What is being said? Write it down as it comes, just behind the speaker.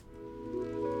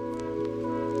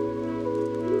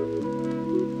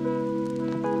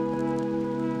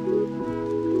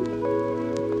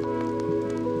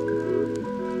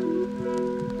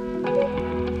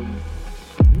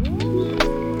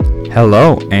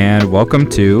Hello, and welcome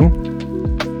to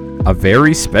a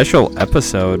very special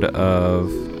episode of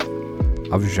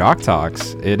Jacques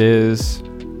Talks. It is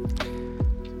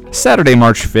Saturday,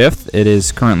 March 5th. It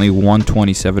is currently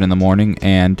 1:27 in the morning,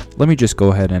 and let me just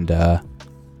go ahead and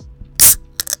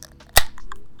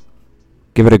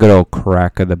give it a good old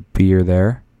crack of the beer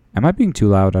there. Am I being too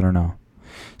loud? I don't know.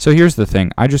 So here's the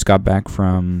thing. I just got back I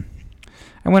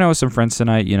went out with some friends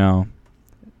tonight,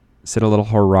 said a little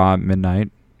hurrah at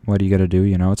midnight. What do you got to do?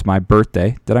 It's my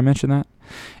birthday. Did I mention that?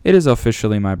 It is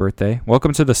officially my birthday.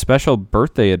 Welcome to the special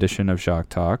birthday edition of Jacques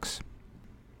Talks.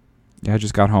 Yeah, I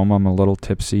just got home. I'm a little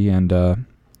tipsy, and, the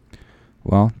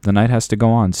night has to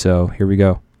go on, so here we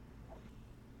go.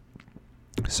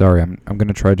 Sorry, I'm going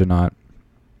to try to not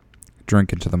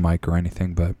drink into the mic or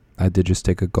anything, but I did just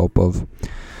take a gulp of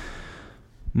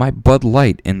my Bud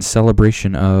Light in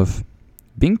celebration of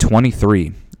being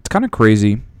 23. It's kind of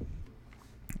crazy.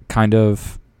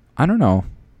 I don't know.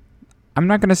 I'm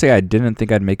not going to say I didn't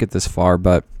think I'd make it this far,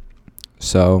 but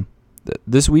so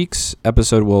this week's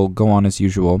episode will go on as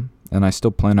usual, and I still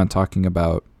plan on talking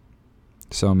about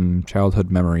some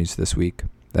childhood memories this week.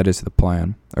 That is the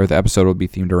plan. Or the episode will be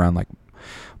themed around like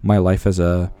my life as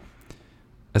a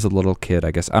little kid, I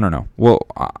guess. I don't know. Well,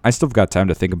 I still have got time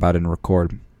to think about it and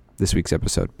record this week's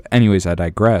episode. Anyways, I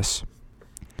digress.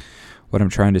 What I'm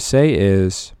trying to say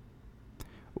is,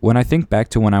 when I think back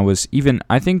to when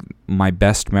I think my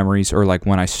best memories, or like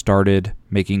when I started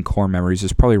making core memories,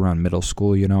 is probably around middle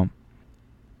school,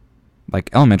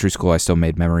 Like elementary school, I still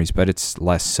made memories, but it's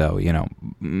less so,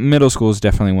 Middle school is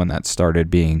definitely when that started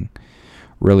being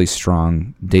really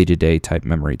strong day-to-day type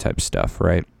memory type stuff,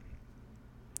 right?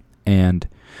 And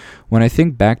when I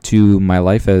think back to my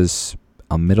life as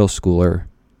a middle schooler,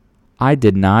 I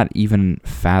did not even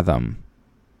fathom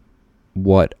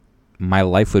what my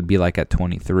life would be like at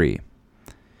 23.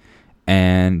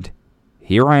 And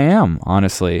here I am,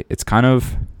 honestly. It's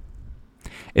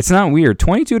not weird.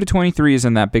 22 to 23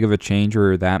 isn't that big of a change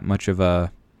or that much of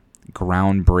a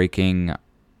groundbreaking,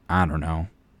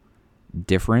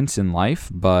 difference in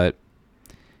life, but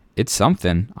it's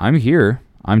something. I'm here.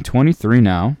 I'm 23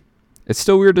 now. It's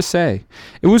still weird to say.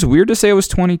 It was weird to say I was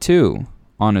 22,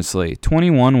 honestly.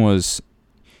 21 was...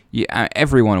 Yeah,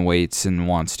 everyone waits and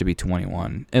wants to be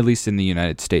 21, at least in the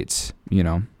United States,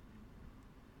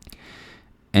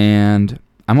 And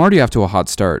I'm already off to a hot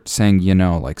start saying,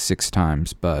 like 6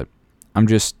 times, but I'm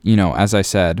just, as I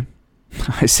said,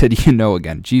 I said,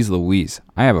 again. Jeez Louise,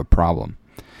 I have a problem.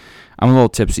 I'm a little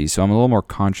tipsy, so I'm a little more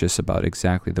conscious about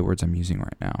exactly the words I'm using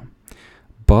right now.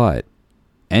 But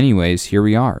anyways, here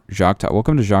we are.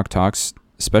 Welcome to Jacques Talks.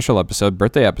 Special episode,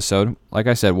 birthday episode. Like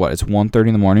I said, it's 1:30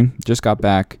 in the morning. Just got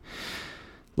back.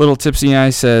 Little tipsy.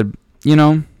 I said,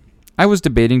 I was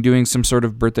debating doing some sort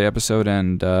of birthday episode,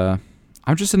 and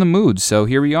I'm just in the mood. So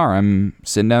here we are. I'm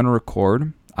sitting down to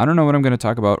record. I don't know what I'm going to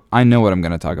talk about. I know what I'm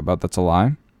going to talk about. That's a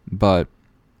lie. But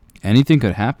anything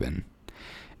could happen.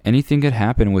 Anything could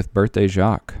happen with Birthday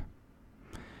Jacques.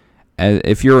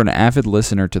 If you're an avid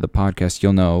listener to the podcast,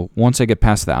 you'll know once I get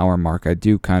past the hour mark, I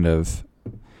do kind of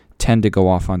tend to go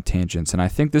off on tangents, and I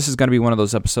think this is going to be one of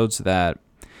those episodes that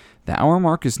the hour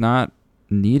mark is not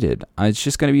needed. It's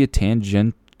just going to be a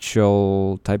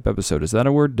tangential type episode. Is that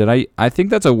a word? I think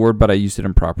that's a word, but I used it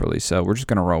improperly, so we're just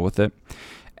going to roll with it.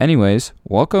 Anyways,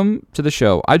 welcome to the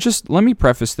show. Let me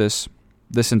preface this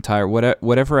entire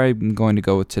whatever I'm going to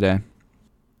go with today.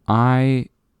 I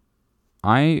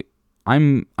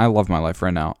love my life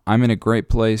right now. I'm in a great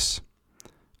place.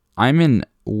 I'm in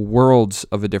worlds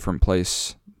of a different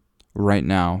place right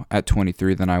now at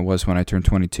 23 than I was when I turned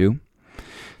 22.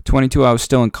 22, I was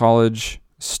still in college,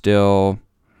 kind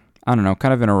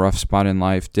of in a rough spot in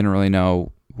life. Didn't really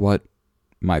know what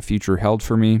my future held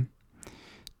for me.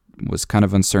 Was kind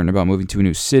of uncertain about moving to a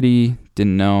new city.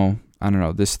 Didn't know,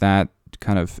 this, that,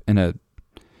 kind of in a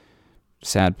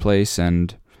sad place.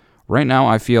 And right now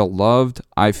I feel loved.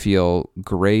 I feel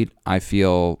great. I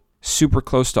feel super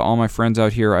close to all my friends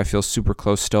out here. I feel super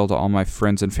close still to all my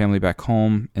friends and family back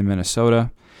home in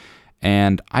Minnesota.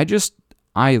 And I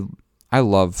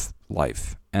love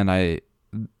life. And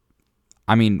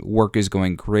work is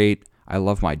going great. I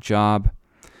love my job.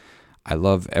 I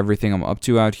love everything I'm up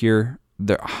to out here.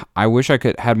 I wish I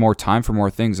could had more time for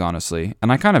more things, honestly.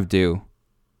 And I kind of do.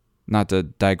 Not to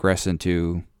digress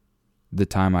into the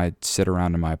time I sit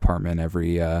around in my apartment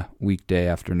every weekday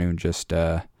afternoon just...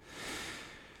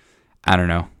 I don't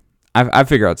know. I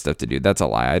figure out stuff to do. That's a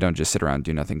lie. I don't just sit around and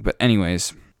do nothing. But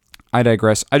anyways, I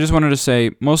digress. I just wanted to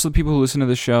say most of the people who listen to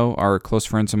this show are close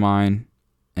friends of mine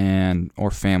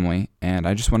or family. And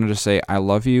I just wanted to say I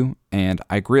love you, and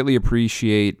I greatly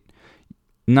appreciate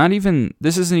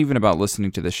this isn't even about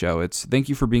listening to the show. It's thank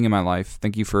you for being in my life.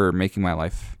 Thank you for making my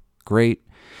life great.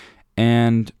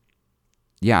 And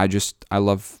yeah, I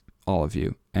love all of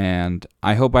you. And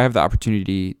I hope I have the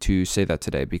opportunity to say that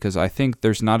today, because I think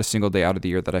there's not a single day out of the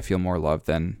year that I feel more loved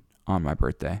than on my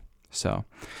birthday. So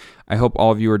I hope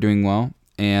all of you are doing well.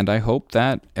 And I hope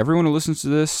that everyone who listens to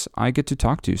this, I get to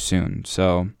talk to soon.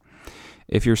 So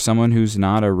if you're someone who's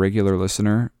not a regular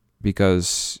listener,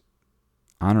 because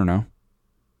I don't know,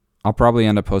 I'll probably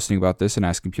end up posting about this and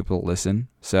asking people to listen.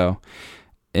 So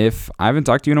if I haven't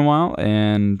talked to you in a while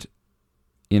and,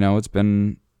 it's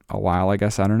been a while, I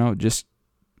guess, I don't know, just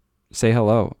say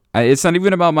hello. It's not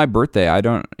even about my birthday. I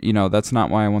don't, that's not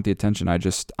why I want the attention.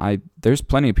 There's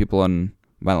plenty of people in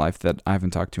my life that I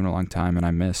haven't talked to in a long time and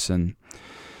I miss. And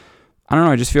I don't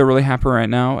know, I just feel really happy right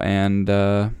now. And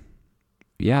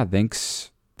yeah,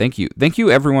 thanks. Thank you. Thank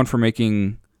you, everyone, for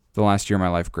making the last year of my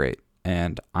life great.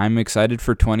 And I'm excited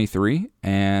for 23.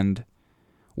 And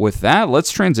with that,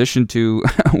 let's transition to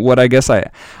what I guess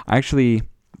I actually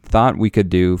thought we could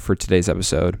do for today's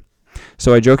episode.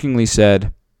 So I jokingly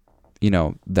said,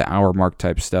 the hour mark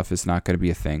type stuff is not going to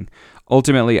be a thing.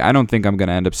 Ultimately, I don't think I'm going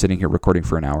to end up sitting here recording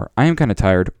for an hour. I am kind of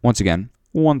tired. Once again,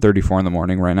 1:34 in the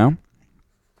morning right now.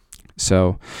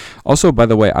 So, also, by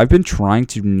the way, I've been trying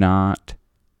to not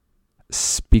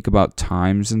speak about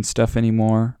times and stuff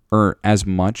anymore, or as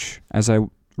much as I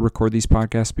record these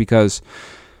podcasts, because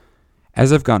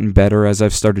as I've gotten better, as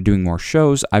I've started doing more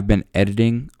shows, I've been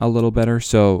editing a little better.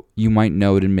 So you might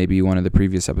note in maybe one of the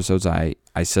previous episodes, I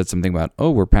said something about,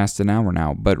 we're past an hour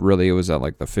now, but really it was at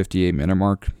like the 58-minute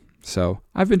mark. So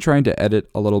I've been trying to edit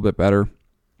a little bit better,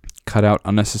 cut out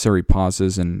unnecessary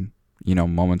pauses and,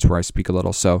 moments where I speak a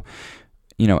little. So,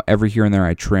 every here and there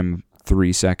I trim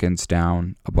 3 seconds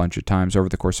down a bunch of times over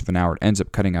the course of an hour. It ends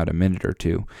up cutting out a minute or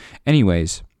two.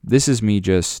 Anyways, this is me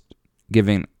just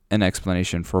giving an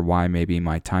explanation for why maybe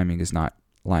my timing is not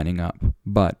lining up.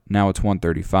 But now it's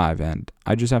 1:35 and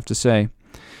I just have to say,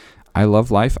 I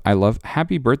love life.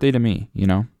 Happy birthday to me,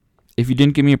 If you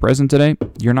didn't give me a present today,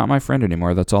 you're not my friend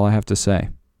anymore. That's all I have to say.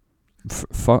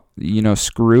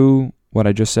 Screw what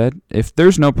I just said. If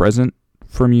there's no present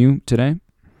from you today,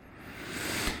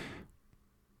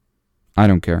 I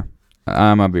don't care.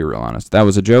 I'm going to be real honest. That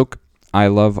was a joke. I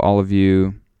love all of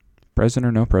you. Present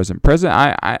or no present? Present,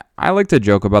 I like to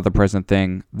joke about the present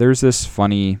thing. There's this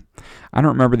funny, I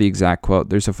don't remember the exact quote.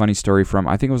 There's a funny story from,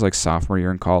 I think it was like sophomore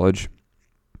year in college.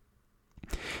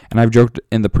 And I've joked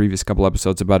in the previous couple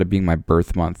episodes about it being my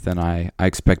birth month, and I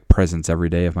expect presents every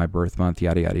day of my birth month,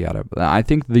 yada, yada, yada. But I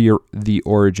think the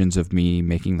origins of me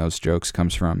making those jokes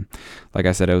comes from, like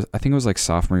I said, I think it was like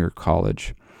sophomore year of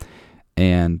college.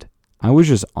 And I was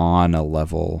just on a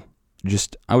level,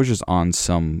 I was just on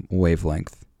some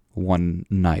wavelength one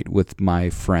night with my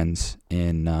friends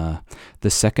in the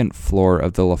second floor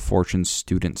of the La Fortune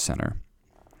Student Center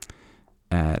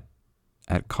at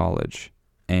college.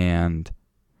 And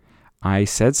I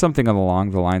said something along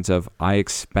the lines of, I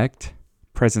expect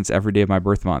presents every day of my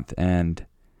birth month. And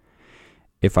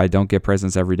if I don't get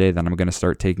presents every day, then I'm going to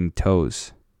start taking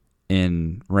toes,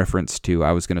 in reference to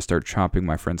I was going to start chopping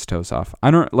my friend's toes off.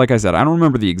 Like I said, I don't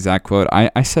remember the exact quote.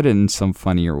 I said it in some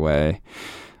funnier way,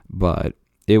 but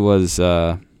it was,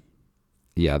 I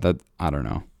don't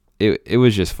know. It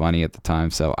was just funny at the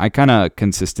time. So I kind of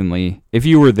consistently, if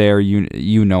you were there,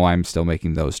 you know I'm still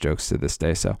making those jokes to this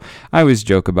day. So I always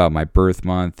joke about my birth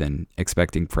month and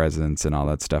expecting presents and all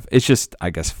that stuff. It's just,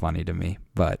 I guess, funny to me.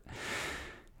 But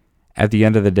at the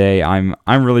end of the day, I'm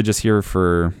really just here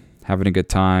for having a good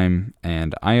time.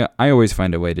 And I always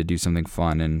find a way to do something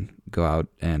fun and go out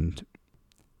and,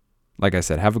 like I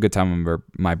said, have a good time on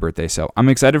my birthday. So I'm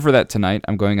excited for that tonight.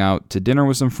 I'm going out to dinner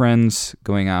with some friends,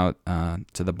 going out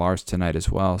to the bars tonight as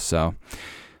well. So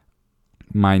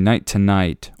my night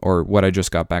tonight, or what I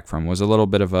just got back from, was a little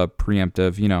bit of a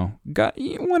preemptive,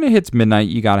 when it hits midnight,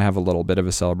 you got to have a little bit of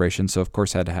a celebration. So, of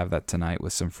course, I had to have that tonight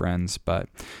with some friends. But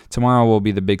tomorrow will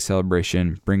be the big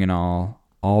celebration, bringing all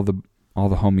the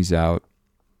homies out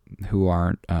who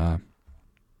aren't...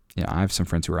 I have some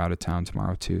friends who are out of town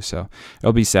tomorrow too, so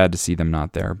it'll be sad to see them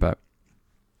not there, but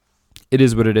it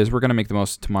is what it is. We're going to make the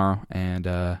most of tomorrow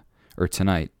or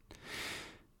tonight.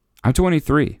 I'm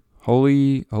 23.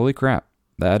 Holy crap.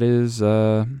 That is,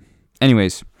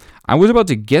 anyways, I was about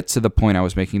to get to the point I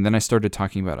was making, then I started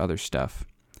talking about other stuff.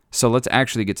 So let's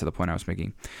actually get to the point I was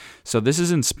making. So this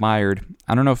is inspired.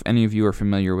 I don't know if any of you are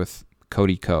familiar with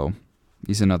Cody Ko.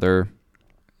 He's a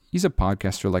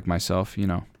podcaster like myself,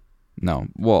 No,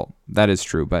 well, that is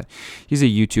true, but he's a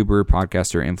YouTuber,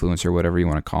 podcaster, influencer, whatever you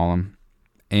want to call him.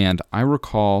 And I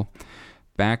recall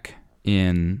back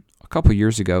in a couple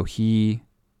years ago, he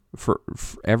for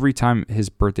every time his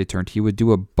birthday turned, he would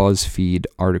do a BuzzFeed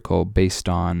article based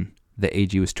on the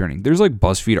age he was turning. There's like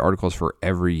BuzzFeed articles for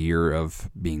every year of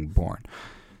being born.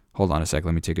 Hold on a sec.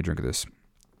 Let me take a drink of this.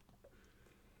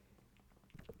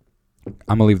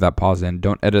 I'm going to leave that pause in.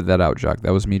 Don't edit that out, Jacques.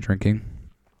 That was me drinking.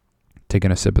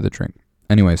 Taking a sip of the drink.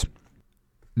 Anyways,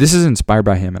 this is inspired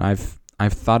by him, and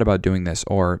I've thought about doing this,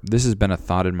 or this has been a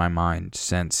thought in my mind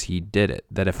since he did it,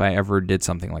 that if I ever did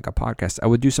something like a podcast, I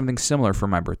would do something similar for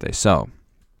my birthday. So,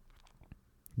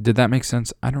 did that make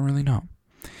sense? I don't really know.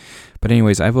 But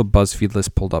anyways, I have a BuzzFeed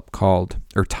list pulled up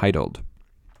titled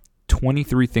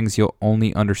 23 Things You'll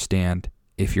Only Understand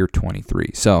If You're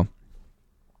 23. So,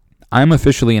 I'm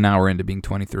officially an hour into being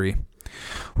 23.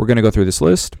 We're going to go through this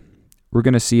list. We're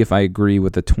going to see if I agree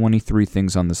with the 23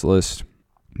 things on this list.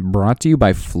 Brought to you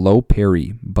by Flo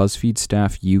Perry, BuzzFeed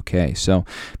staff UK. So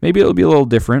maybe it'll be a little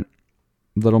different,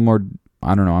 a little more,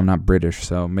 I don't know, I'm not British,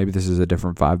 so maybe this is a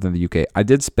different vibe than the UK. I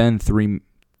did spend it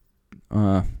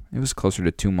was closer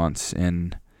to 2 months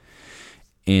in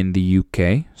the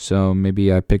UK, so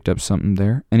maybe I picked up something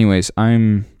there. Anyways, I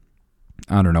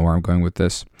don't know where I'm going with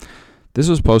this. This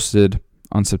was posted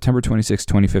on September 26,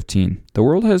 2015. The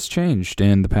world has changed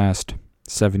in the past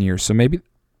 7 years, so maybe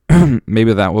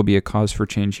that will be a cause for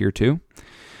change here too.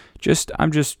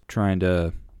 I'm just trying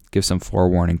to give some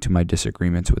forewarning to my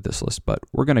disagreements with this list, but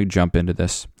we're going to jump into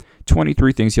this.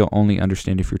 23 things you'll only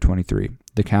understand if you're 23.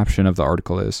 The caption of the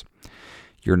article is,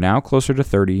 "You're now closer to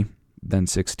 30 than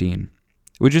 16."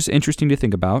 Which is interesting to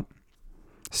think about.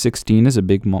 16 is a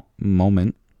big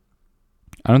moment.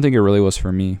 I don't think it really was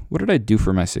for me. What did I do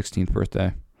for my 16th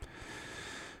birthday?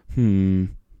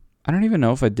 I don't even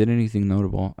know if I did anything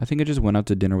notable. I think I just went out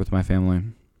to dinner with my family.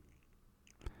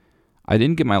 I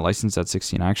didn't get my license at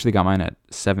 16. I actually got mine at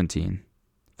 17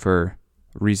 for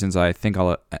reasons I think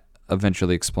I'll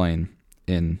eventually explain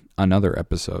in another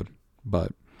episode.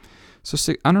 But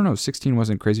so I don't know, 16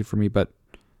 wasn't crazy for me, but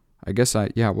I guess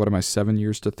what am I, 7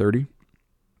 years to 30?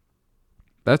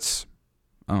 I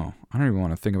don't even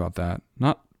want to think about that.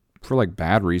 Not for like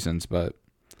bad reasons, but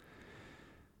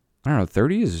I don't know,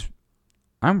 30 is,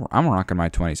 I'm rocking my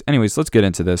 20s. Anyways, let's get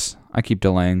into this. I keep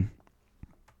delaying.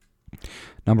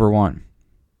 Number 1.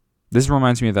 This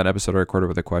reminds me of that episode I recorded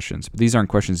with the questions. But these aren't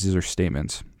questions, these are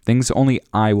statements. Things only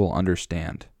I will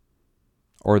understand.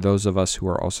 Or those of us who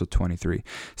are also 23.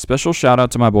 Special shout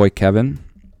out to my boy Kevin.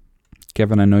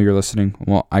 Kevin, I know you're listening.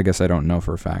 Well, I guess I don't know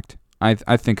for a fact. I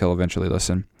think he'll eventually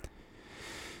listen.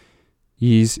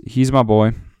 He's my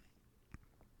boy.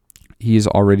 He's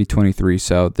already 23,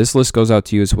 so this list goes out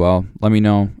to you as well. Let me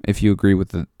know if you agree with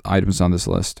the items on this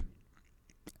list.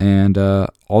 And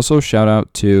also shout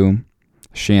out to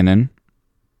Shannon,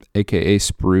 a.k.a.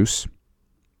 Spruce.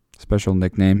 Special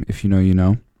nickname, if you know, you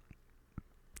know.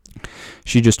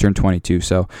 She just turned 22,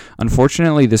 so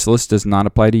unfortunately this list does not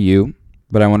apply to you,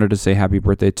 but I wanted to say happy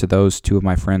birthday to those two of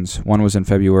my friends. One was in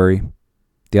February.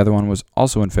 The other one was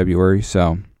also in February,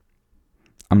 so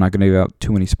I'm not going to give out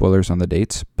too many spoilers on the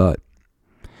dates, but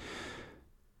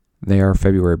they are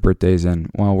February birthdays,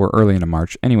 and, well, we're early into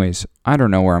March. Anyways, I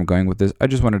don't know where I'm going with this. I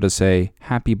just wanted to say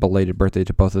happy belated birthday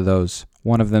to both of those.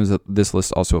 One of them this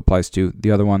list also applies to.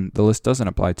 The other one, the list doesn't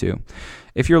apply to.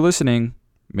 If you're listening,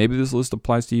 maybe this list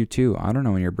applies to you too. I don't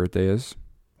know when your birthday is.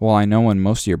 Well, I know when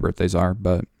most of your birthdays are,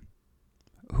 but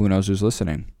who knows who's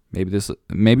listening?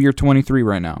 Maybe you're 23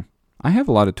 right now. I have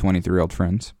a lot of 23-year-old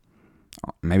friends.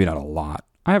 Maybe not a lot.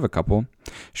 I have a couple.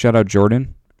 Shout out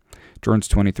Jordan. Jordan's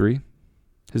 23.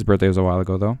 His birthday was a while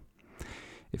ago, though.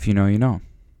 If you know, you know.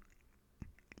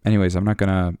 Anyways, I'm not going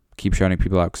to keep shouting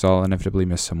people out because I'll inevitably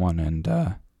miss someone, and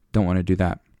don't want to do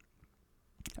that.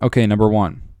 Okay, number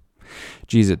 1.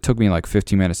 Geez, it took me like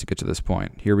 15 minutes to get to this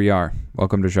point. Here we are.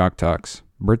 Welcome to Jacques Talks.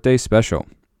 Birthday special.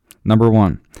 Number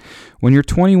 1. When you're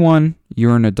 21,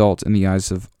 you're an adult in the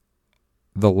eyes of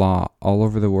the law all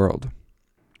over the world.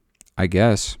 I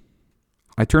guess.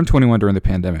 I turned 21 during the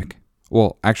pandemic.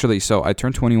 Well, actually, so I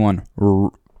turned 21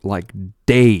 like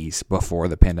days before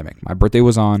the pandemic. My birthday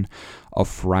was on a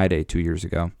Friday 2 years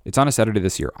ago. It's on a Saturday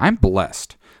this year. I'm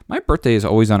blessed. My birthday is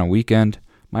always on a weekend.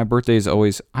 I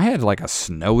had like a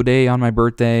snow day on my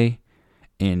birthday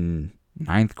in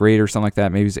 9th grade or something like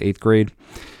that. Maybe it's 8th grade.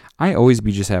 I always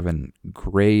be just having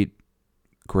great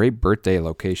birthday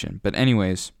location. But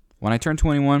anyways, when I turned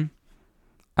 21,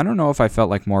 I don't know if I felt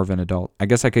like more of an adult. I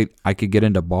guess I could get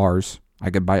into bars. I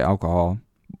could buy alcohol.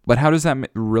 But how does that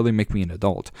really make me an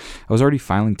adult? I was already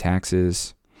filing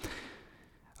taxes.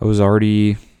 I don't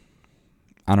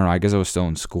know, I guess I was still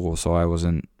in school, so I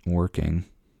wasn't working.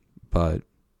 But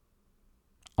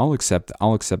I'll accept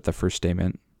the first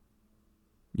statement.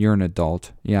 You're an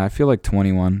adult. Yeah, I feel like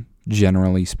 21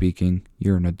 Generally speaking,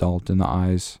 you're an adult in the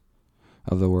eyes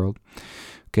of the world.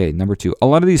 Okay, number 2. A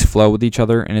lot of these flow with each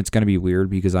other, and it's going to be weird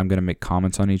because I'm going to make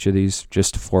comments on each of these,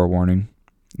 just forewarning.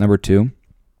 Number 2.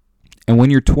 And when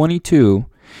you're 22,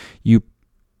 you...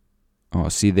 Oh,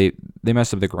 see, they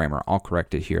messed up the grammar. I'll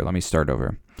correct it here. Let me start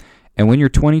over. And when you're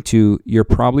 22, you're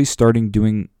probably starting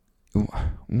doing...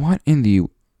 What in the...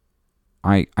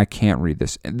 I can't read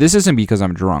this. This isn't because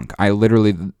I'm drunk. I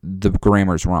literally... The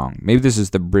grammar's wrong. Maybe this is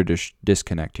the British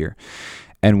disconnect here.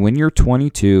 And when you're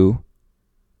 22...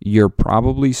 You're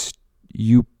probably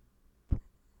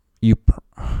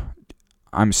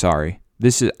I'm sorry.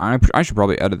 This is I should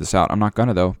probably edit this out. I'm not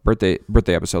gonna though. Birthday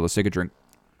episode. Let's take a drink.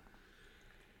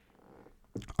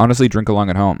 Honestly, drink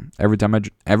along at home. Every time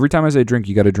I say drink,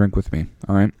 you got to drink with me.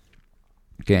 All right.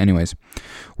 Okay. Anyways,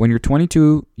 when you're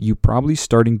 22, you probably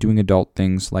starting doing adult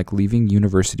things like leaving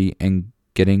university and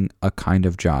getting a kind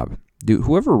of job. Dude,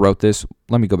 whoever wrote this,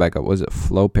 let me go back up. Was it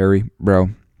Flo Perry, bro?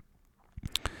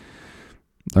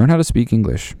 Learn how to speak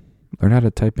English. Learn how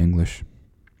to type English.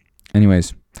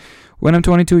 Anyways, when I'm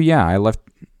 22, yeah,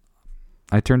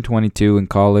 I turned 22 in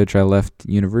college. I left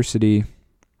university.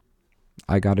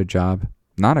 I got a job.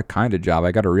 Not a kind of job.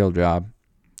 I got a real job.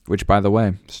 Which, by the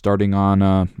way, starting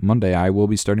on Monday, I will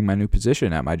be starting my new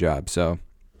position at my job. So,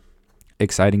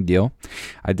 exciting deal.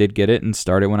 I did get it and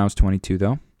start it when I was 22,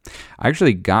 though. I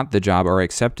actually got the job, or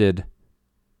accepted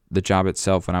the job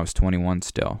itself when I was 21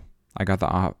 still. I got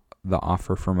the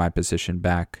offer for my position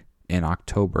back in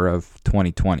October of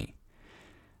 2020.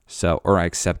 So, or I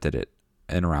accepted it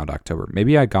in around October.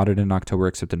 Maybe I got it in October,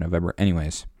 accepted in November.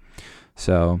 Anyways.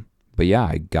 So, but yeah,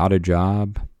 I got a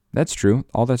job. That's true.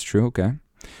 All that's true. Okay.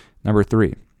 Number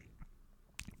 3.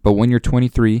 But when you're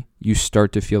 23, you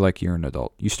start to feel like you're an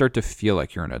adult. You start to feel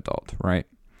like you're an adult, right?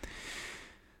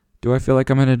 Do I feel like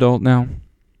I'm an adult now?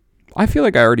 I feel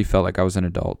like I already felt like I was an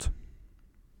adult.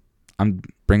 I'm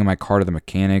bringing my car to the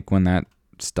mechanic when that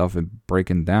stuff is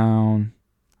breaking down.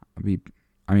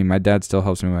 My dad still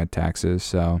helps me with my taxes,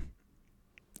 so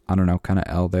I don't know, kind of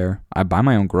L there. I buy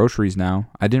my own groceries now.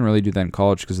 I didn't really do that in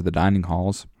college because of the dining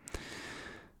halls.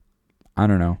 I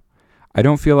don't know. I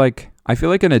feel like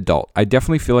an adult. I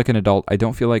definitely feel like an adult.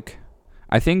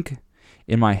 I think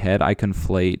in my head I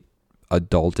conflate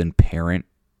adult and parent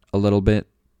a little bit.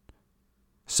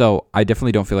 So I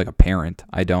definitely don't feel like a parent.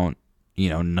 I don't,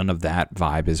 none of that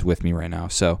vibe is with me right now.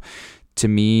 So to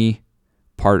me,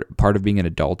 part of being an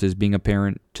adult is being a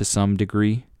parent to some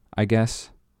degree, I guess,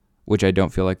 which I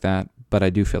don't feel like that, but I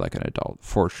do feel like an adult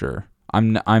for sure.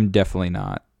 I'm definitely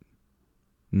not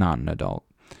an adult.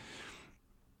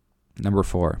 Number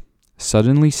 4,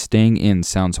 suddenly staying in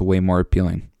sounds way more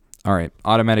appealing. All right,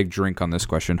 automatic drink on this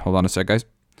question. Hold on a sec, guys.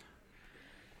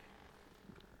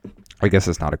 I guess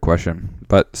it's not a question,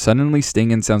 but suddenly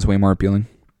staying in sounds way more appealing.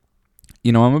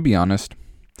 I'm going to be honest.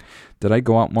 Did I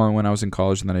go out more when I was in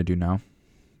college than I do now?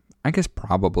 I guess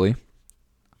probably.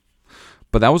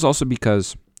 But that was also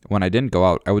because when I didn't go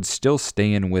out, I would still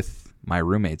stay in with my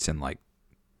roommates and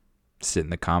sit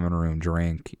in the common room,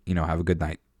 drink, have a good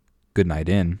night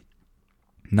in.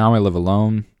 Now I live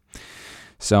alone.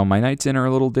 So my nights in are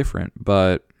a little different,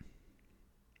 but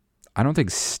I don't think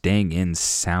staying in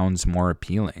sounds more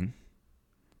appealing.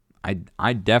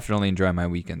 I definitely enjoy my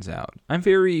weekends out. I'm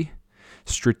very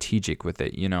strategic with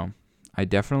it, I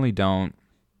definitely don't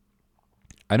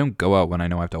go out when I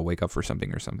know I have to wake up for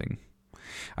something or something.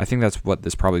 I think that's what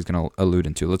this probably is going to allude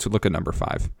into. Let's look at number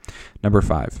 5. Number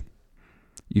 5,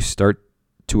 you start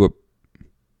to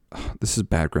this is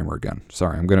bad grammar again.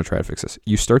 Sorry, I'm going to try to fix this.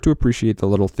 You start to appreciate the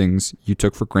little things you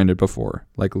took for granted before,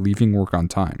 like leaving work on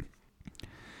time.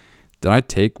 Did I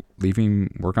take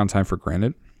leaving work on time for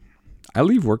granted? I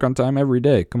leave work on time every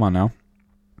day. Come on now.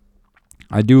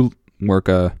 I do work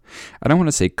I don't want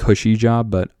to say cushy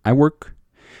job, but I work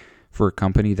for a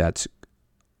company that's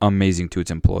amazing to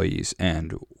its employees.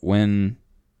 And when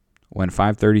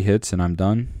 5:30 hits and I'm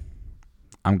done,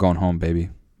 I'm going home, baby.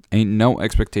 Ain't no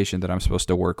expectation that I'm supposed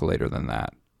to work later than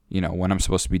that. When I'm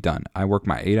supposed to be done. I work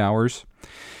my 8 hours,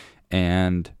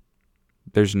 and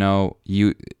there's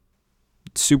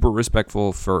super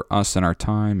respectful for us and our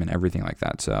time and everything like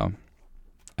that. So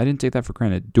I didn't take that for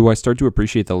granted. Do I start to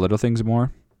appreciate the little things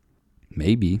more?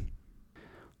 Maybe.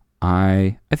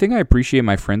 I think I appreciate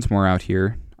my friends more out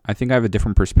here. I think I have a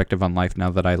different perspective on life now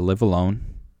that I live alone.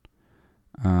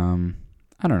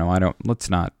 I don't know. Let's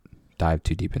not dive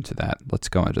too deep into that. Let's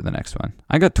go into the next one.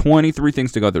 I got 23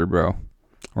 things to go through, bro.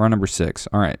 We're on number 6.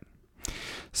 All right.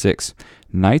 6.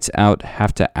 Nights out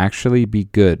have to actually be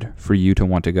good for you to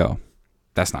want to go.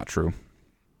 That's not true.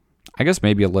 I guess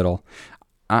maybe a little.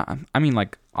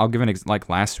 I'll give an like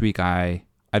last week I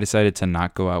I decided to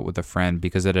not go out with a friend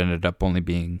because it ended up only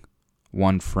being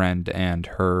one friend and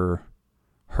her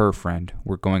friend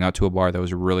were going out to a bar that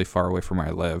was really far away from where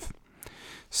I live.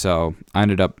 So I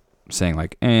ended up saying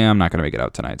like, I'm not gonna make it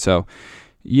out tonight. So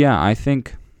yeah, I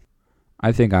think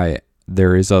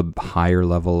there is a higher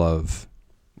level of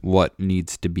what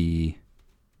needs to be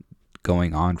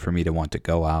going on for me to want to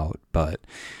go out, but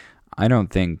I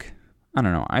don't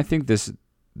know. I think this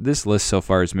list so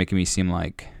far is making me seem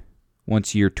like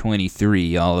once you're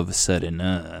 23, all of a sudden,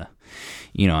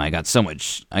 I got so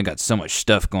much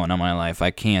stuff going on in my life.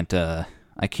 I can't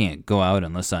go out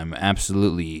unless I'm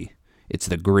absolutely, it's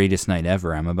the greatest night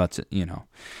ever. I'm about to,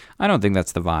 I don't think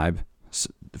that's the vibe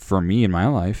for me in my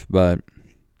life, but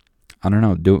I don't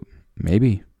know.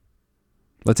 Maybe.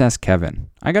 Let's ask Kevin.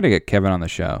 I got to get Kevin on the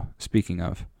show. Speaking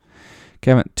of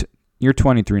Kevin, you're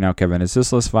 23 now, Kevin. Is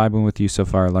this list vibing with you so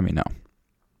far? Let me know.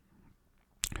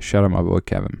 Shout out my boy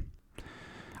Kevin.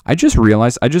 I just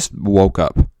realized I just woke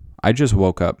up. I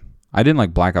didn't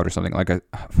like blackout or something. Like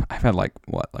I've had like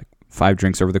 5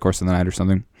 drinks over the course of the night or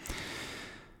something.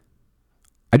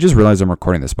 I just realized I'm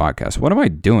recording this podcast. What am I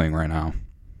doing right now?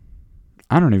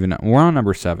 I don't even know. We're on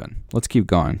number 7. Let's keep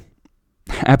going.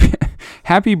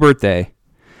 Happy birthday.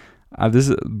 This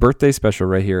is a birthday special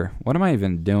right here. What am I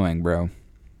even doing, bro?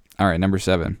 All right, number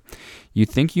 7. You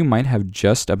think you might have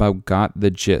just about got the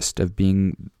gist of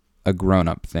being a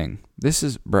grown-up thing. This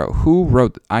is, bro, who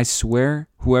wrote, I swear,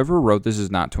 whoever wrote this is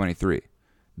not 23.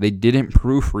 They didn't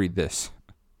proofread this.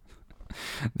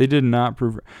 They did not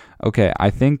proof. Okay, I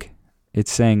think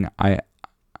it's saying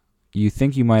you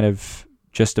think you might have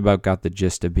just about got the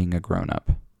gist of being a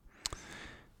grown-up.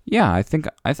 Yeah, I think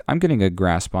I'm getting a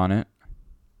grasp on it.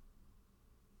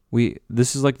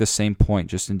 This is like the same point,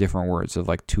 just in different words of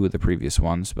like 2 of the previous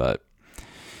ones, but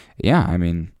yeah, I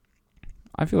mean,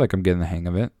 I feel like I'm getting the hang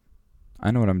of it.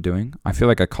 I know what I'm doing. I feel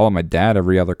like I call my dad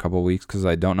every other couple of weeks because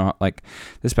I don't know. Like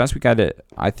this past week,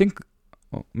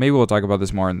 maybe we'll talk about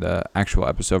this more in the actual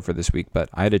episode for this week, but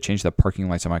I had to change the parking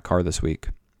lights on my car this week.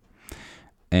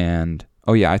 And,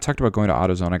 oh yeah, I talked about going to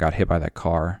AutoZone. I got hit by that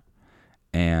car.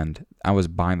 And I was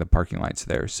buying the parking lights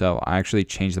there. So I actually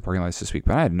changed the parking lights this week,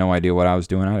 but I had no idea what I was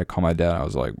doing. I had to call my dad. I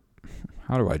was like,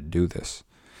 how do I do this?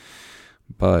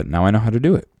 But now I know how to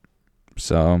do it.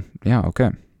 So, yeah, okay.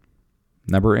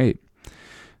 Number 8.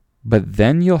 But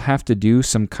then you'll have to do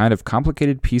some kind of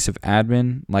complicated piece of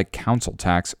admin like council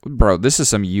tax. Bro, this is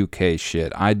some UK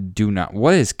shit.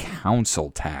 What is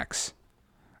council tax?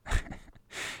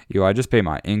 I just pay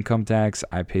my income tax.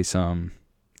 I pay some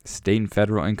state and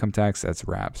federal income tax. That's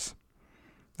wraps.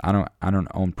 I don't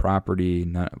own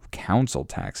property. Council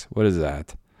tax. What is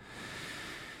that?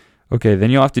 Okay, then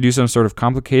you'll have to do some sort of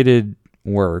complicated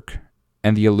work,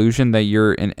 and the illusion that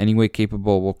you're in any way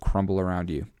capable will crumble around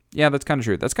you. Yeah, that's kind of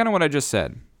true. That's kind of what I just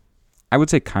said. I would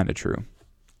say kind of true.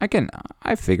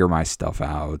 I figure my stuff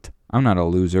out. I'm not a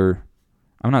loser.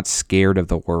 I'm not scared of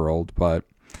the world, but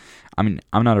I mean,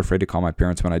 I'm not afraid to call my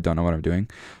parents when I don't know what I'm doing.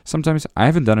 Sometimes I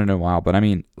haven't done it in a while, but I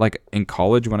mean, like in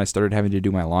college when I started having to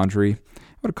do my laundry,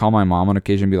 I would call my mom on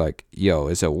occasion and be like, "Yo,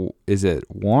 is it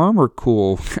warm or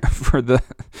cool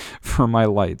for my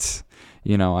lights?"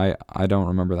 I don't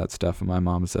remember that stuff, and my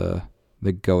mom's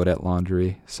the goat at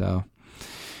laundry. So,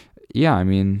 yeah, I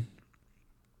mean,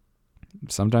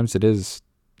 sometimes it is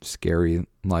scary,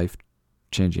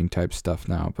 life-changing type stuff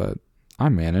now, but I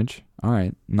manage. All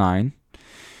right, 9.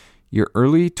 Your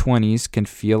early 20s can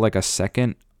feel like a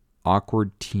second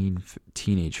awkward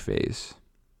teenage phase.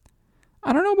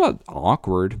 I don't know about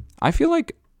awkward. I feel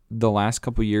like the last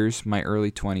couple years, my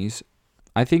early 20s,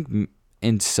 I think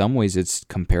in some ways it's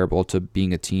comparable to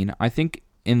being a teen. I think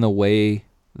in the way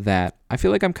that I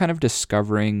feel like I'm kind of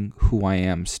discovering who I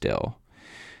am still.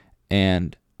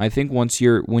 And I think when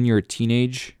you're a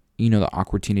teenage, the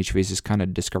awkward teenage phase is kind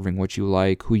of discovering what you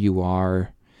like, who you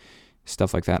are,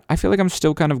 stuff like that. I feel like I'm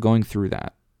still kind of going through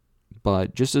that,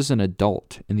 but just as an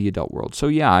adult in the adult world. So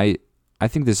yeah, I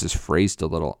think this is phrased a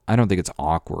little. I don't think it's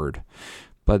awkward,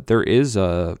 but there is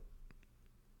what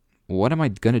am I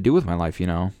going to do with my life,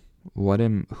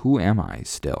 who am I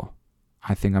still?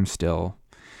 I think I'm still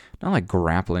not like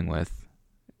grappling with,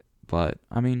 but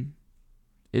I mean,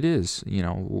 it is,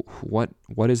 what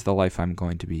is the life I'm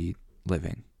going to be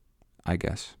living, I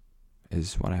guess,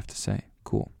 is what I have to say.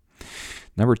 Cool.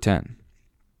 Number 10.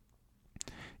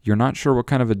 You're not sure what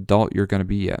kind of adult you're going to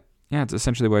be yet. Yeah, it's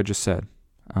essentially what I just said.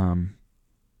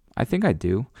 I think I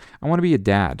do. I want to be a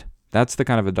dad. That's the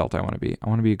kind of adult I want to be. I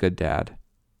want to be a good dad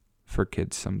for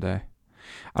kids someday.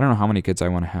 I don't know how many kids I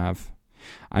want to have.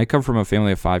 I come from a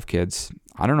family of 5 kids.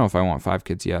 I don't know if I want 5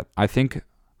 kids yet. I think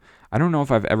I don't know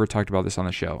if I've ever talked about this on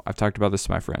the show. I've talked about this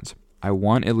to my friends. I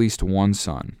want at least one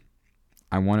son.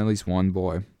 I want at least one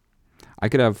boy.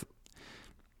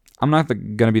 I'm not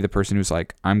going to be the person who's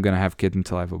like, I'm going to have kids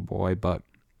until I have a boy, but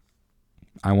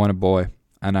I want a boy,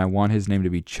 and I want his name to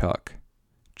be Chuck.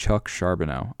 Chuck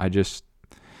Charbonneau. I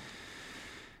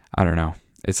don't know.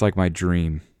 It's like my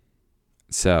dream.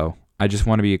 So I just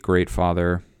want to be a great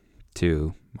father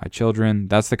to my children.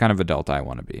 That's the kind of adult I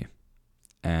want to be.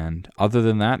 And other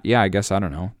than that, yeah, I guess, I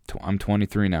don't know. I'm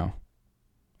 23 now.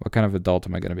 What kind of adult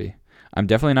am I going to be? I'm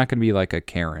definitely not going to be like a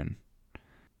Karen.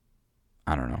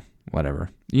 I don't know. Whatever.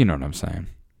 You know what I'm saying.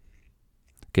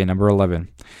 Okay, number 11.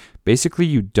 Basically,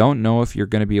 you don't know if you're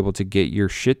going to be able to get your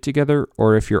shit together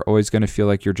or if you're always going to feel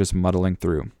like you're just muddling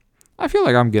through. I feel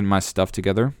like I'm getting my stuff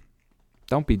together.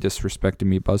 Don't be disrespecting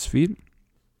me, BuzzFeed.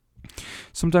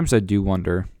 Sometimes I do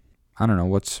wonder, I don't know,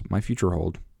 what's my future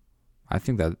hold? I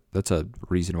think that's a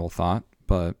reasonable thought,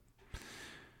 but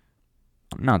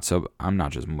I'm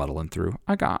not just muddling through.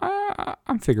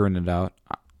 I'm figuring it out.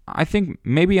 I think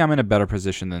maybe I'm in a better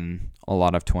position than a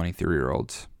lot of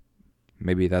 23-year-olds.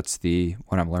 Maybe that's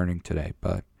what I'm learning today,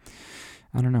 but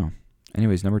I don't know.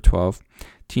 Anyways, number 12.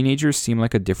 Teenagers seem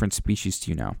like a different species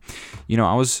to you now.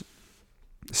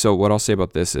 So what I'll say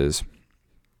about this is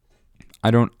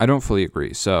I don't fully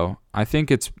agree. So I think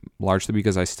it's largely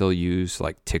because I still use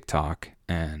like TikTok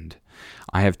and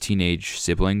I have teenage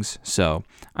siblings. So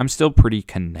I'm still pretty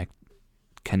connected.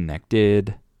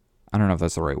 I don't know if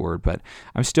that's the right word, but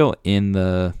I'm still in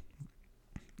the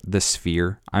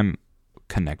sphere. I'm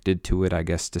connected to it, I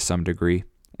guess, to some degree,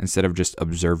 instead of just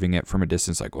observing it from a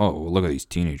distance like, oh, look at these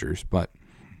teenagers. But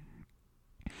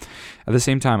at the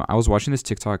same time, I was watching this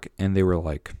TikTok and they were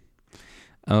like,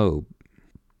 oh,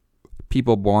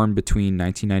 people born between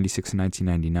 1996 and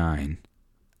 1999.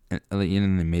 And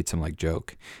then they made some like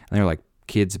joke. And they're like,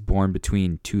 kids born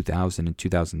between 2000 and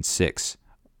 2006.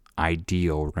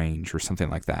 Ideal range or something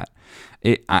like that.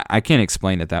 I can't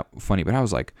explain it that funny, but I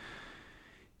was like,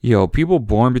 yo, people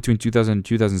born between 2000 and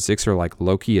 2006 are like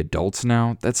low-key adults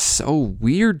now. That's so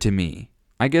weird to me.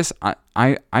 I guess I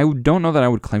don't know that I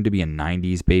would claim to be a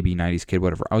 90s baby, 90s kid,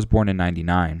 whatever. I was born in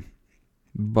 99.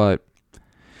 But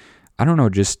I don't know,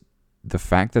 just the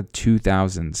fact that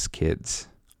 2000s kids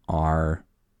are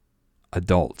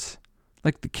adults.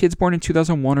 Like the kids born in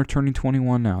 2001 are turning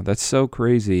 21 now. That's so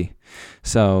crazy.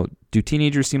 So do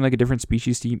teenagers seem like a different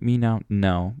species to me now?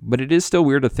 No. But it is still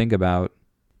weird to think about.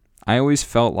 I always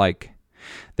felt like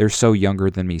they're so younger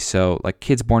than me. So like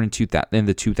kids born in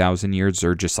the 2000 years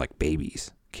are just like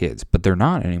babies, kids. But they're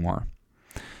not anymore.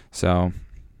 So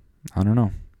I don't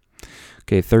know.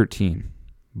 Okay, 13.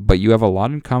 But you have a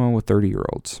lot in common with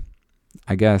 30-year-olds.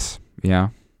 I guess. Yeah.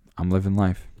 I'm living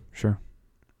life. Sure.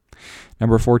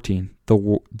 Number 14,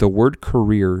 the word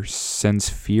career sends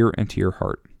fear into your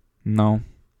heart. No,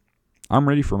 I'm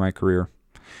ready for my career.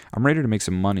 I'm ready to make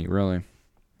some money, really.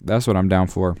 That's what I'm down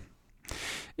for.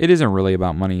 It isn't really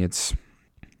about money.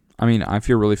 I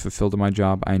feel really fulfilled in my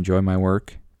job. I enjoy my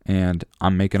work, and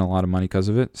I'm making a lot of money because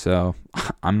of it, so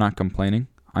I'm not complaining.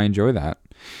 I enjoy that.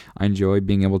 I enjoy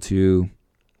being able to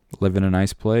live in a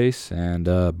nice place and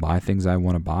buy things I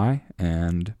want to buy,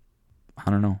 and I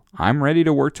don't know. I'm ready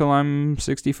to work till I'm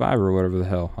 65 or whatever the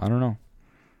hell. I don't know.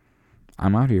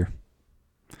 I'm out here.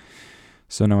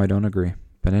 So no, I don't agree.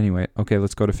 But anyway, okay,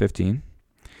 let's go to 15.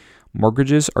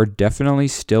 Mortgages are definitely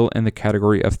still in the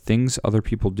category of things other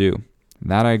people do.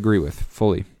 That I agree with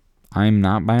fully. I'm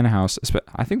not buying a house.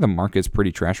 I think the market's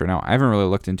pretty trash right now. I haven't really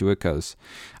looked into it because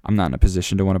I'm not in a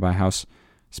position to want to buy a house.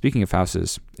 Speaking of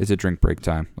houses, it's a drink break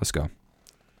time. Let's go.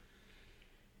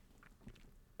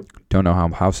 Don't know how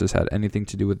houses had anything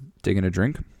to do with taking a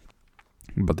drink,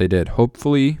 but they did.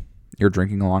 Hopefully, you're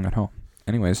drinking along at home.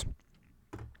 Anyways,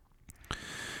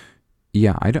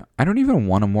 yeah, I don't even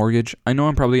want a mortgage. I know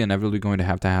I'm probably inevitably going to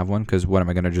have one because what am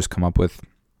I going to just come up with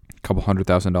a couple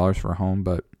 $100,000 for a home?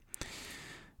 But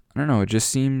I don't know. It just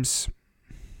seems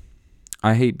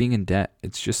I hate being in debt.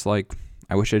 It's just like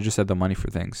I wish I just had the money for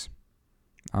things.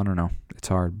 I don't know. It's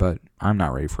hard, but I'm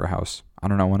not ready for a house. I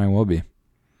don't know when I will be.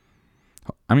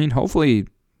 Hopefully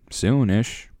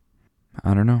soon-ish.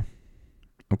 I don't know.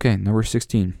 Okay, number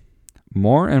 16.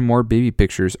 More and more baby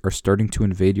pictures are starting to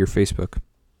invade your Facebook.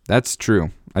 That's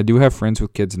true. I do have friends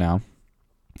with kids now.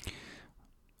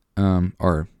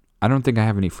 Or I don't think I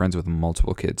have any friends with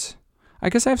multiple kids. I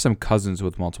guess I have some cousins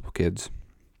with multiple kids.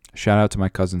 Shout out to my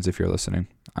cousins if you're listening.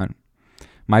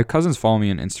 My cousins follow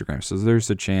me on Instagram, so there's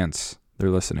a chance they're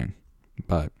listening.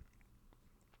 But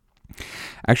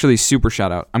actually, super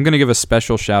shout out. I'm going to give a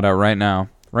special shout out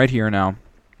right here now,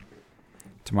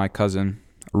 to my cousin,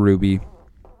 Ruby.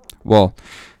 Well,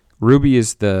 Ruby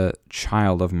is the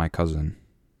child of my cousin,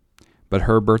 but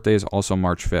her birthday is also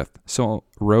March 5th. So,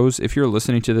 Rose, if you're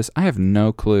listening to this, I have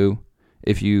no clue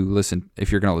if you're going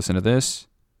to listen to this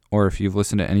or if you've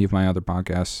listened to any of my other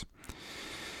podcasts.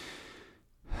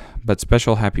 But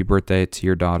special happy birthday to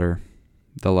your daughter,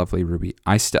 the lovely Ruby.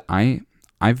 I was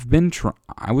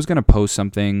going to post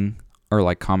something or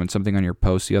like comment something on your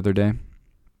post the other day.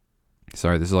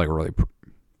 Sorry, this is like really,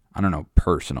 I don't know,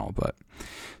 personal, but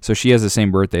so she has the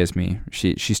same birthday as me.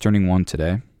 She's turning 1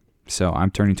 today. So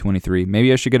I'm turning 23.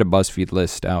 Maybe I should get a BuzzFeed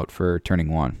list out for turning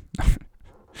 1.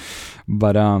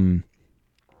 But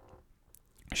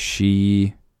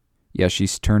she's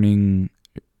turning.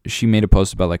 She made a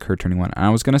post about like her turning 1, and I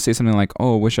was gonna say something like,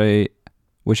 "Oh, wish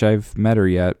I've met her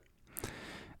yet."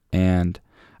 And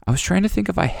I was trying to think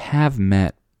if I have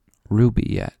met Ruby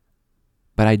yet,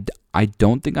 but I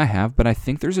don't think I have. But I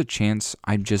think there's a chance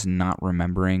I'm just not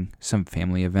remembering some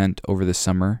family event over the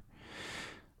summer,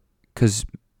 because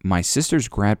my sister's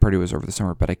grad party was over the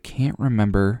summer, but I can't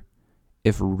remember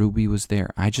if Ruby was there.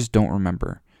 I just don't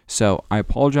remember. So I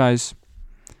apologize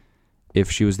if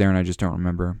she was there and I just don't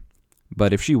remember.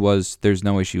 But if she was, there's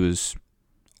no way she was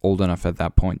old enough at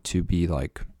that point to be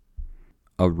like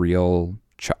a real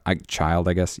child,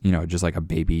 I guess. You know, just like a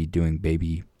baby doing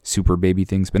super baby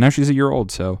things. But now she's a year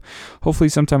old, so hopefully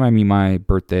sometime I meet my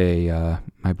birthday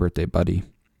buddy.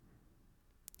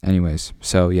 Anyways,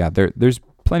 so yeah, there's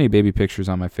plenty of baby pictures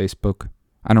on my Facebook.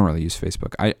 I don't really use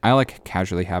Facebook. I like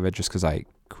casually have it just because I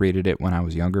created it when I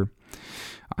was younger.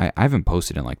 I haven't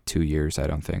posted in like 2 years, I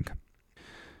don't think.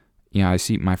 Yeah, I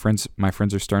see my friends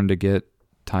are starting to get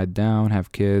tied down,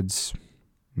 have kids.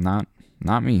 Not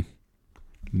me.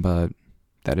 But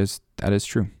that is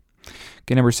true.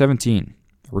 Okay, number 17.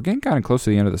 We're getting kind of close to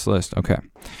the end of this list. Okay.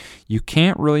 You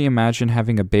can't really imagine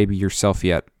having a baby yourself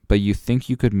yet, but you think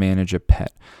you could manage a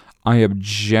pet. I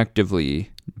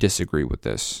objectively disagree with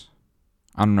this.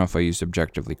 I don't know if I used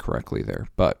objectively correctly there,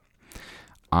 but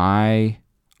I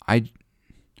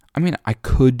mean, I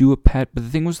could do a pet, but the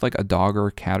thing was like a dog or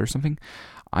a cat or something.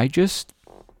 I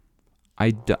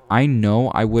know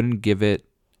I wouldn't give it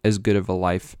as good of a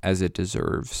life as it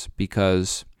deserves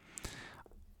because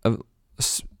of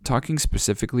talking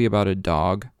specifically about a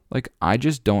dog. Like, I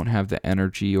just don't have the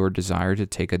energy or desire to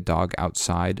take a dog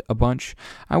outside a bunch.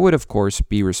 I would, of course,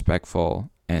 be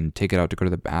respectful and take it out to go to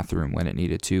the bathroom when it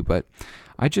needed to, but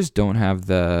I just don't have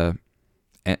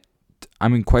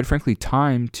quite frankly,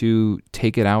 time to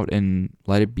take it out and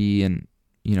let it be and,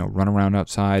 run around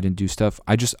outside and do stuff.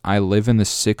 I live in the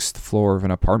 6th floor of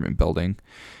an apartment building,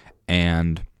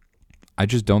 and I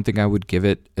just don't think I would give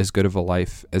it as good of a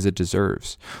life as it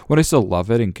deserves. Would I still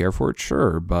love it and care for it?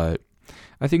 Sure, but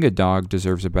I think a dog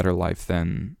deserves a better life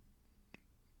than,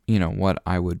 what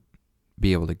I would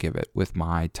be able to give it with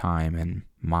my time and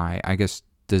my, I guess,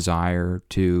 desire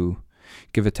to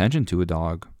give attention to a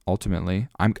dog. Ultimately,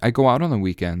 I go out on the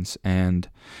weekends, and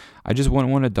I just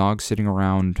wouldn't want a dog sitting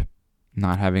around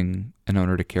not having an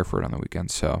owner to care for it on the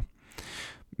weekends. So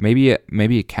maybe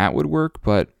a cat would work,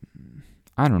 but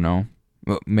I don't know.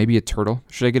 Maybe a turtle.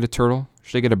 Should I get a turtle?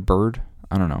 Should I get a bird?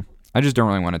 I don't know. I just don't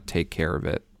really want to take care of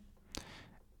it.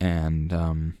 And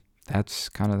that's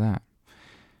kind of that.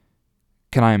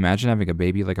 Can I imagine having a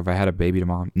baby? Like if I had a baby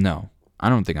tomorrow? No, I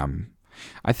don't think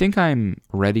I think I'm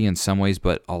ready in some ways,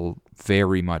 but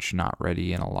very much not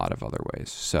ready in a lot of other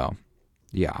ways. So,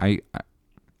 yeah,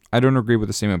 I don't agree with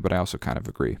the statement, but I also kind of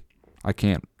agree. I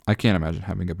can't imagine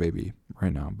having a baby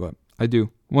right now, but I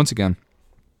do. Once again,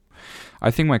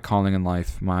 I think my calling in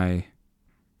life,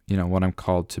 what I'm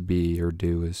called to be or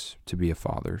do is to be a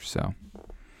father. So,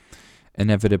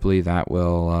 inevitably that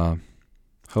will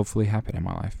hopefully happen in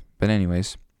my life. But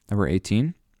anyways, number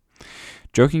 18.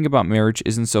 Joking about marriage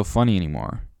isn't so funny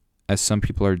anymore, as some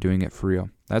people are doing it for real.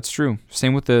 That's true.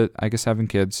 Same with having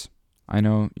kids. I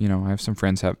know, I have some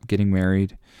friends getting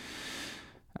married.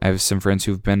 I have some friends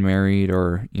who've been married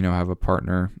or, have a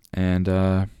partner. And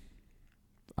I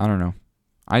don't know.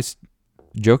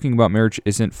 Joking about marriage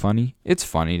isn't funny. It's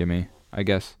funny to me, I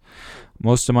guess.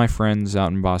 Most of my friends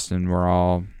out in Boston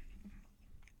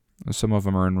some of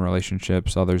them are in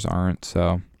relationships, others aren't.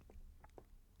 So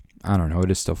I don't know. It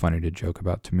is still funny to joke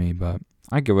about to me, but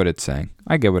I get what it's saying.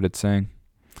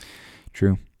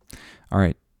 True. All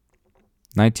right.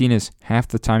 19 is half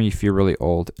the time you feel really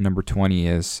old. Number 20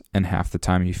 is, and half the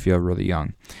time you feel really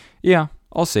young. Yeah,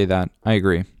 I'll say that. I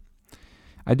agree.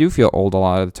 I do feel old a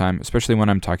lot of the time, especially when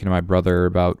I'm talking to my brother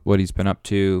about what he's been up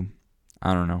to.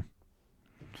 I don't know.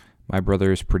 My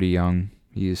brother is pretty young.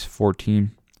 He's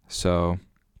 14. So,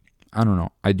 I don't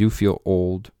know. I do feel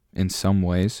old in some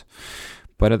ways.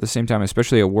 But at the same time,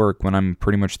 especially at work, when I'm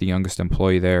pretty much the youngest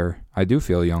employee there, I do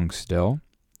feel young still.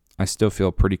 I still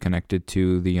feel pretty connected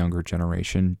to the younger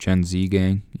generation, Gen Z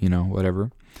gang,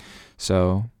 whatever.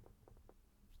 So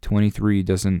 23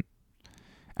 doesn't,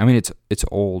 I mean, it's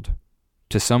old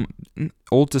to some,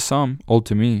 old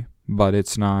to me, but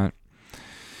it's not,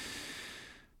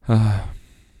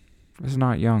 it's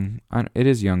not young. It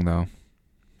is young though.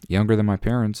 Younger than my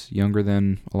parents, younger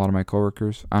than a lot of my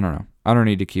coworkers. I don't know. I don't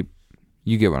need to keep,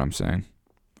 you get what I'm saying.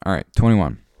 All right,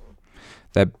 21.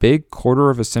 That big quarter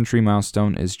of a century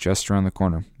milestone is just around the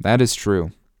corner. That is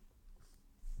true.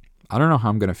 I don't know how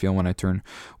I'm going to feel when I turn,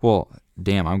 well,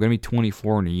 damn, I'm going to be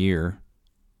 24 in a year.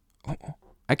 Oh,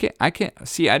 I can't,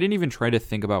 see, I didn't even try to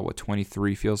think about what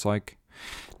 23 feels like.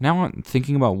 Now I'm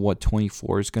thinking about what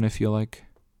 24 is going to feel like.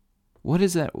 What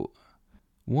is that?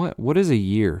 What is a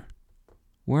year?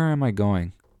 Where am I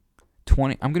going?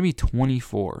 I'm going to be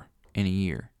 24 in a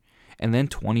year. And then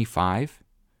 25?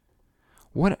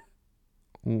 What?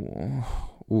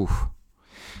 Oof.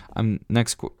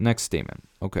 Next statement.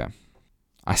 Okay.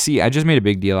 I just made a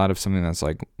big deal out of something that's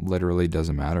like literally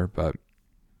doesn't matter, but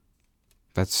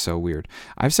that's so weird.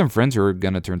 I have some friends who are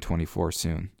going to turn 24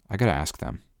 soon. I got to ask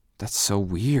them. That's so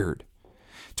weird.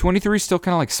 23 is still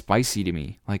kind of like spicy to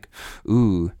me. Like,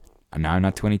 ooh, now I'm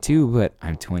not 22, but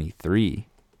I'm 23.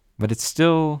 But it's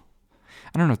still,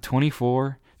 I don't know,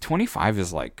 24. 25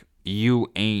 is like,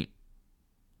 you ain't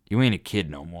a kid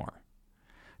no more.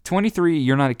 23,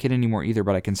 you're not a kid anymore either,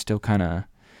 but I can still kind of,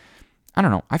 I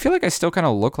don't know. I feel like I still kind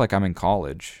of look like I'm in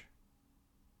college.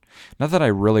 Not that I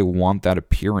really want that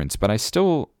appearance, but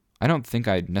I don't think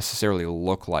I necessarily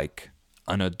look like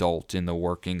an adult in the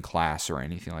working class or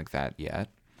anything like that yet.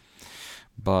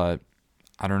 But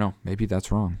I don't know. Maybe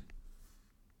that's wrong.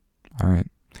 All right.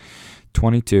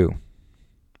 22.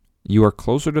 You are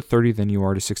closer to 30 than you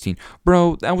are to 16.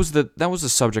 Bro, that was the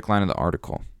subject line of the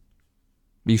article.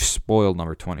 You spoiled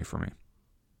number 20 for me.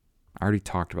 I already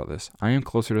talked about this. I am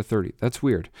closer to 30. That's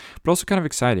weird, but also kind of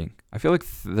exciting. I feel like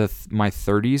my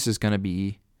 30s is going to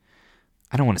be,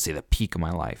 I don't want to say the peak of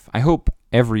my life. I hope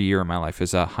every year of my life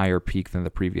is a higher peak than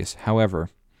the previous. However,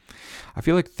 I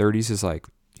feel like 30s is like,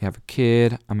 you have a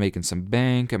kid, I'm making some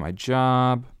bank at my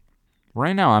job.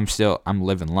 Right now, I'm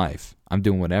living life. I'm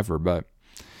doing whatever, but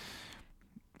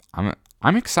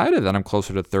I'm excited that I'm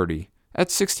closer to 30.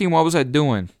 At 16, what was I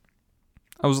doing?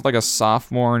 I was like a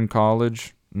sophomore in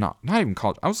college. No, not even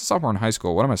college. I was a sophomore in high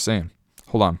school. What am I saying?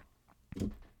 Hold on.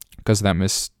 Because of that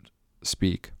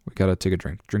misspeak, we got to take a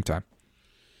drink. Drink time.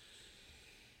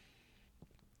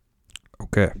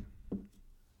 Okay.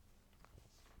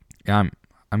 Yeah,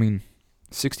 I mean,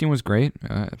 16 was great.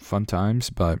 Fun times,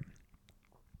 but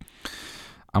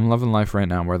I'm loving life right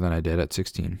now more than I did at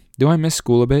 16. Do I miss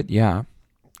school a bit? Yeah.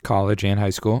 College and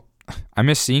high school. I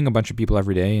miss seeing a bunch of people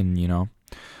every day and,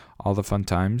 all the fun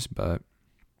times, but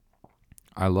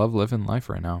I love living life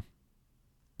right now.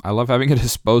 I love having a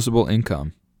disposable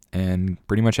income and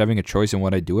pretty much having a choice in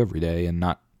what I do every day and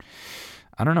not,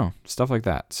 I don't know, stuff like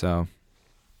that. So,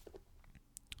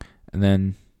 and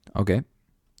then, okay,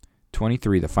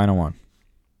 23, the final one.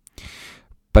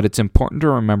 But it's important to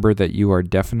remember that you are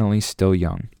definitely still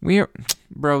young.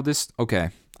 Okay.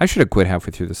 I should have quit halfway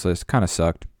through this list. Kind of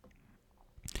sucked.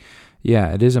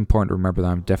 Yeah, it is important to remember that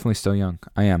I'm definitely still young.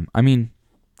 I am. I mean,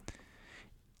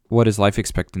 what is life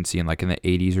expectancy in the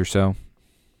 80s or so?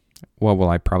 Well, will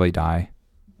I probably die?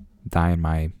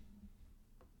 No,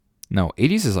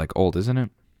 80s is old, isn't it?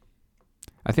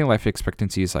 I think life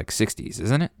expectancy is 60s,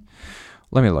 isn't it?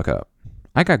 Let me look it up.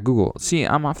 I got Google. See,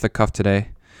 I'm off the cuff today.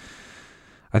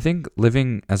 I think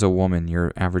living as a woman,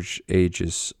 your average age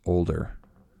is older.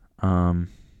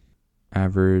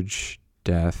 Average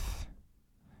death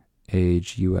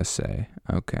age USA.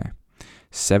 Okay.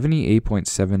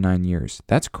 78.79 years.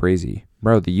 That's crazy.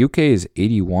 Bro, the UK is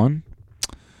 81.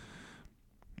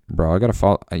 Bro, I gotta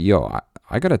follow.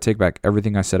 I gotta take back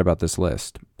everything I said about this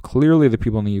list. Clearly, the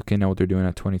people in the UK know what they're doing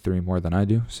at 23 more than I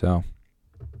do. So,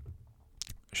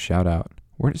 shout out.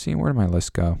 Where did my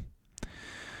list go?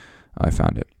 Oh, I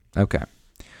found it. Okay.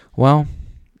 Well,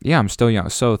 yeah, I'm still young.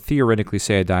 So theoretically,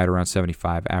 say I died around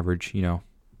 75, average.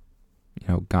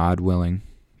 God willing,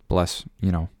 bless.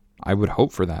 I would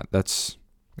hope for that. That's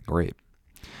great.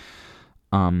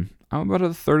 I'm about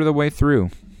a third of the way through.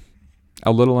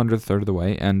 A little under the third of the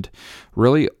way, and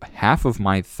really half of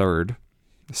my third,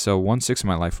 so 1/6 of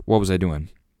my life, what was I doing?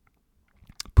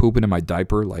 Pooping in my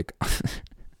diaper,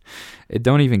 it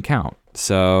don't even count.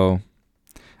 So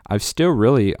I've still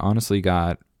really honestly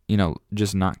got,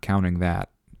 just not counting that,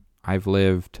 I've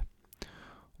lived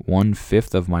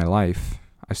 1/5 of my life.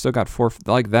 I still got 4.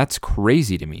 Like, that's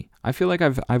crazy to me. I feel like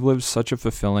I've lived such a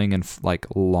fulfilling and like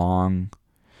long,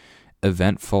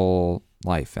 eventful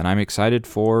life, and I'm excited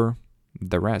for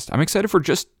the rest. I'm excited for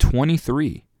just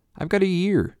 23. I've got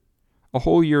a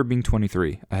whole year of being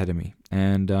 23 ahead of me,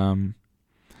 and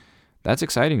that's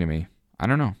exciting to me. I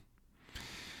don't know.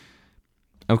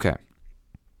 Okay.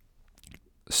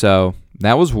 So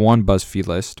that was one BuzzFeed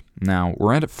list. Now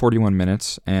we're at 41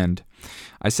 minutes, and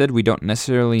I said we don't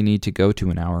necessarily need to go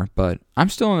to an hour, but I'm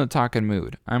still in the talking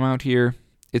mood. I'm out here.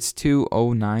 It's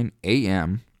 2:09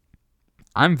 a.m.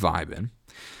 I'm vibing.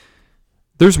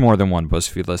 There's more than one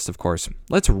BuzzFeed list, of course.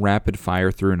 Let's rapid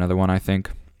fire through another one, I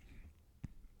think.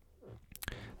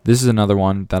 This is another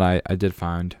one that I did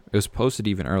find. It was posted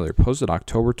even earlier. Posted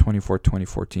October 24,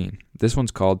 2014. This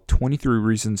one's called 23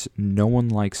 Reasons No One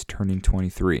Likes Turning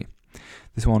 23.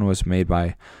 This one was made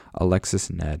by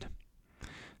Alexis Ned.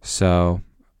 So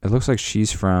it looks like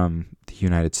she's from the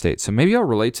United States. So maybe I'll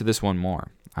relate to this one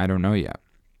more. I don't know yet.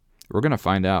 We're going to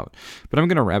find out. But I'm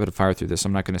going to rapid fire through this.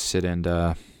 I'm not going to sit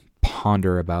and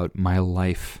ponder about my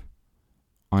life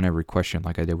on every question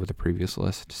like I did with the previous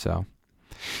list. So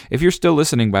if you're still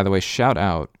listening, by the way, shout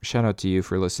out to you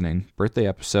for listening. Birthday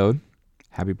episode.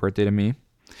 Happy birthday to me.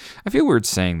 I feel weird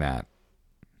saying that.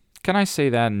 Can I say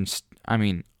that?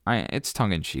 It's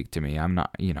tongue in cheek to me. I'm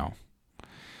not,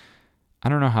 I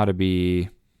don't know how to be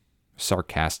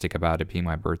sarcastic about it being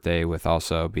my birthday with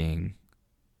also being,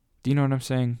 do you know what I'm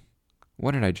saying?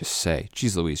 What did I just say?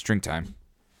 Jeez Louise, drink time.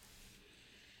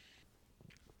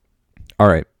 All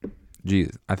right.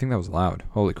 Jeez, I think that was loud.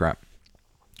 Holy crap.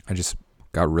 I just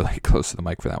got really close to the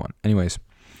mic for that one. Anyways,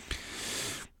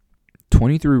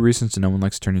 23 reasons no one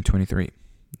likes turning 23.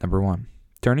 Number 1,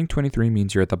 turning 23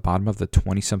 means you're at the bottom of the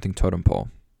 20-something totem pole.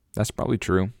 That's probably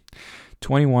true.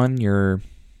 21, you're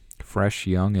fresh,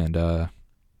 young, and,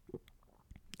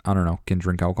 can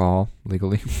drink alcohol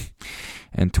legally.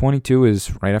 And 22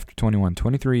 is right after 21.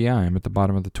 23, yeah, I'm at the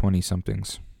bottom of the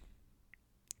 20-somethings.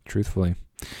 Truthfully.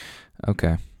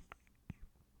 Okay.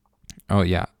 Oh,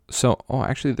 yeah. So,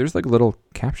 actually, there's like little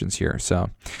captions here. So,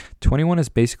 21 is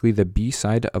basically the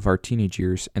B-side of our teenage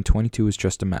years, and 22 is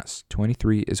just a mess.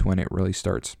 23 is when it really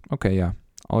starts. Okay, yeah,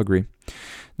 I'll agree.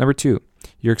 Number 2,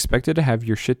 you're expected to have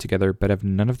your shit together, but have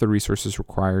none of the resources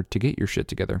required to get your shit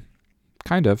together.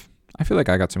 Kind of. I feel like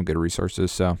I got some good resources,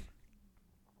 so.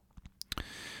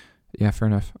 Yeah, fair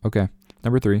enough. Okay.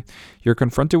 Number 3, you're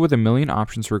confronted with a million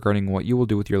options regarding what you will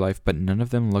do with your life, but none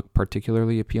of them look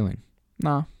particularly appealing.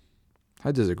 Nah.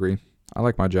 I disagree. I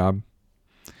like my job.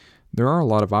 There are a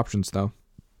lot of options, though.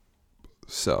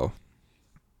 So,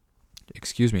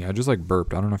 excuse me. I just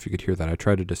burped. I don't know if you could hear that. I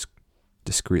tried to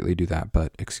discreetly do that,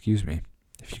 but excuse me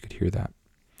if you could hear that.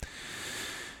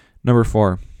 Number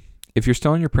 4, if you're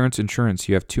still on your parents' insurance,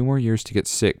 you have 2 more years to get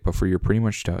sick before you're pretty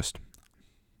much toast.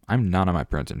 I'm not on my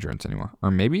parents' insurance anymore. Or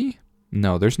maybe?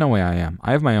 No, there's no way I am.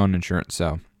 I have my own insurance,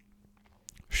 so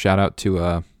shout out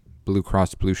to Blue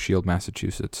Cross Blue Shield,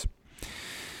 Massachusetts.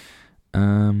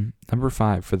 Number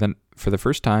 5, for the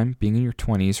first time, being in your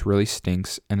 20s really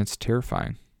stinks and it's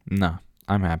terrifying. Nah,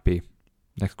 I'm happy.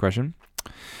 Next question.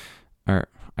 I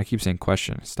keep saying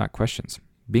question. It's not questions.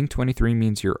 Being 23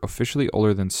 means you're officially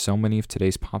older than so many of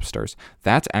today's pop stars.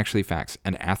 That's actually facts.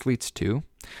 And athletes too.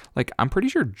 I'm pretty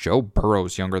sure Joe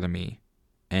Burrow's younger than me.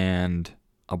 And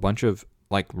a bunch of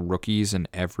rookies in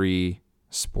every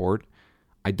sport.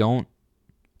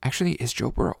 Is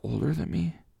Joe Burrow older than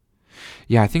me?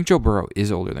 Yeah, I think Joe Burrow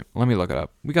is older than. Let me look it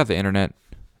up. We got the internet.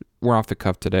 We're off the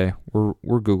cuff today.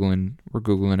 We're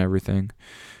googling everything.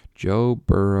 Joe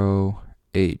Burrow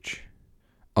age.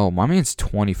 Oh, my man's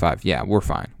 25. Yeah, we're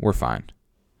fine.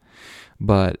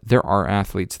 But there are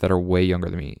athletes that are way younger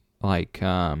than me, like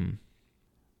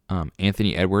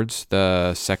Anthony Edwards,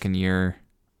 the second year.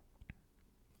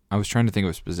 I was trying to think of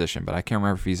his position, but I can't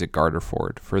remember if he's a guard or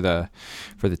forward for the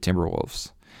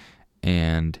Timberwolves,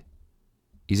 and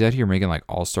he's out here making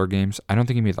all-star games. I don't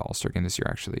think he made the all-star game this year,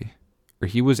 actually. Or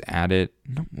he was at it.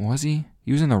 No, was he?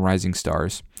 He was in the Rising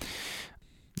Stars.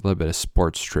 A little bit of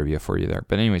sports trivia for you there.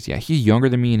 But anyways, yeah, he's younger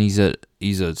than me, and he's a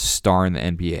star in the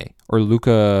NBA. Or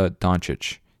Luka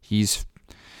Doncic. He's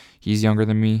younger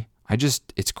than me.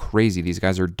 It's crazy. These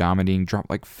guys are dominating, drop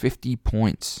 50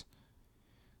 points.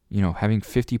 Having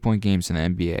 50-point games in the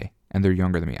NBA, and they're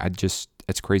younger than me. It's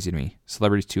crazy to me.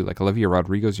 Celebrities too, Olivia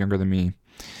Rodrigo's younger than me.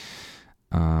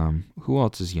 Who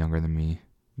else is younger than me?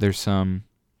 There's some,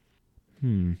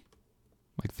 the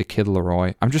Kid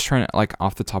Laroi. I'm just trying to,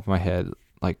 off the top of my head,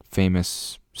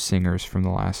 famous singers from the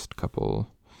last couple.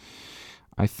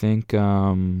 I think,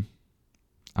 Khalid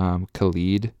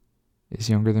is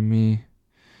younger than me.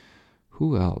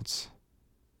 Who else?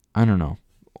 I don't know.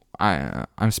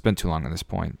 I've spent too long on this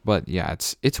point, but yeah,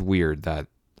 it's weird that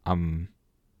I'm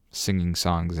singing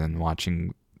songs and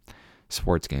watching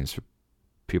sports games for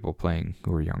people playing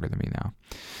who are younger than me now.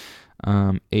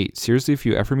 8. Seriously, if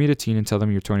you ever meet a teen and tell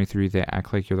them you're 23, they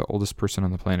act like you're the oldest person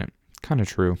on the planet. Kind of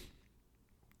true.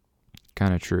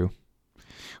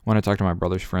 When I talk to my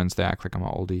brother's friends, they act like I'm an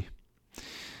oldie.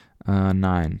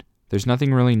 9. There's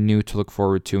nothing really new to look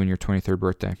forward to in your 23rd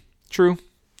birthday. True.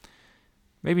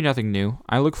 Maybe nothing new.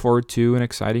 I look forward to an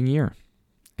exciting year.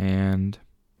 And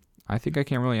I think I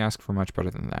can't really ask for much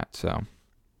better than that. So,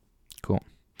 cool.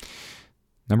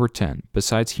 Number 10.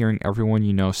 Besides hearing everyone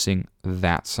you know sing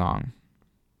that song.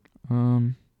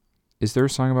 Is there a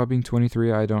song about being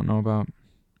 23 I don't know about?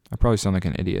 I probably sound like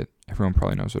an idiot. Everyone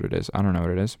probably knows what it is. I don't know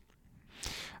what it is.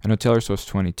 I know Taylor Swift's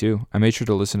 22. I made sure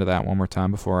to listen to that one more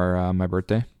time before my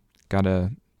birthday.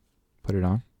 Gotta put it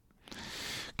on.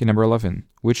 Okay, number 11.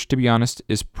 Which, to be honest,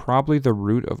 is probably the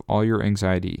root of all your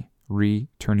anxiety.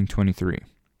 Turning 23.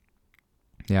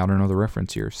 Yeah, I don't know the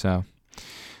reference here, so.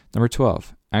 Number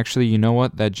 12. Actually, you know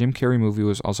what? That Jim Carrey movie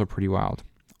was also pretty wild.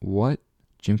 What?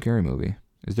 Jim Carrey movie?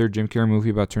 Is there a Jim Carrey movie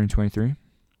about turning 23?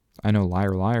 I know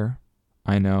Liar Liar.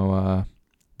 I know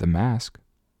The Mask.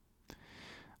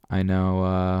 I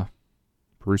know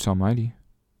Bruce Almighty.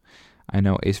 I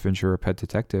know Ace Ventura, Pet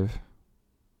Detective.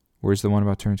 Where's the one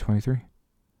about turning 23?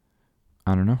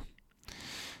 I don't know.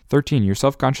 13. You're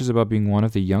self-conscious about being one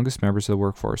of the youngest members of the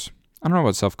workforce. I don't know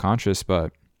about self-conscious,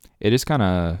 but it is kind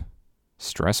of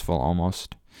stressful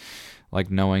almost. Like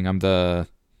knowing I'm the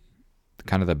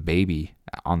kind of the baby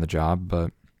on the job,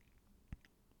 but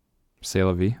c'est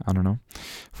la vie, I don't know.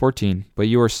 14. But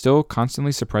you are still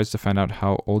constantly surprised to find out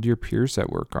how old your peers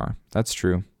at work are. That's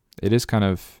true. It is kind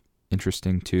of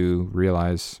interesting to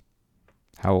realize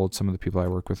how old some of the people I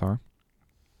work with are.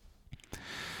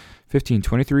 15.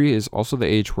 23 is also the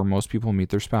age where most people meet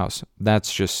their spouse.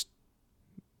 That's just...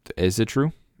 Is it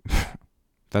true?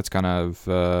 That's kind of...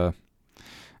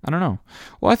 I don't know.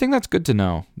 Well, I think that's good to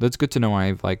know. That's good to know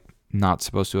I'm not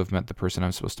supposed to have met the person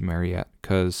I'm supposed to marry yet.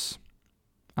 Because,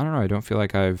 I don't know, I don't feel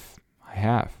like I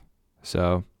have.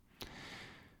 So,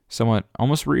 somewhat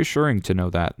almost reassuring to know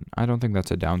that. I don't think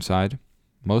that's a downside.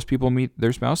 Most people meet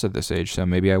their spouse at this age, so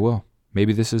maybe I will.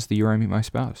 Maybe this is the year I meet my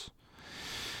spouse.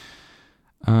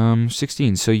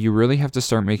 16. So you really have to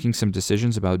start making some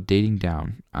decisions about dating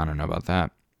down. I don't know about that.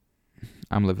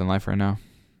 I'm living life right now.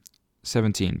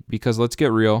 17. Because let's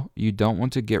get real, you don't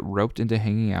want to get roped into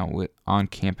hanging out on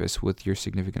campus with your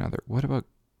significant other. What about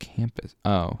campus?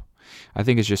 Oh, I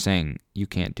think it's just saying you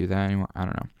can't do that anymore. I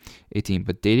don't know. 18.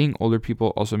 But dating older people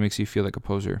also makes you feel like a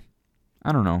poser.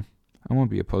 I don't know. I won't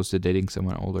be opposed to dating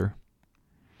someone older.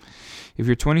 If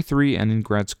you're 23 and in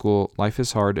grad school, life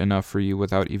is hard enough for you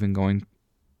without even going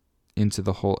into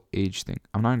the whole age thing.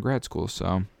 I'm not in grad school,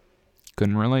 so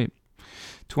couldn't relate.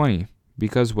 20.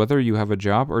 Because whether you have a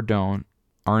job or don't,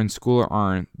 are in school or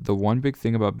aren't, the one big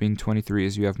thing about being 23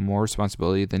 is you have more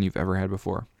responsibility than you've ever had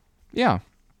before. Yeah.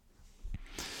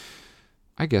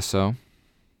 I guess so.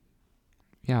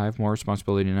 Yeah, I have more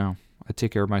responsibility now. I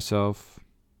take care of myself.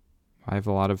 I have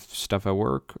a lot of stuff at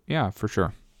work. Yeah, for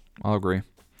sure. I'll agree.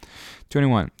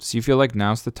 21. So you feel like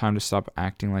now's the time to stop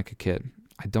acting like a kid.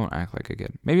 I don't act like a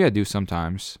kid. Maybe I do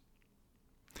sometimes.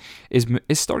 Is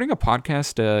starting a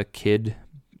podcast a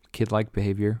kid-like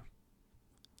behavior?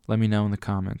 Let me know in the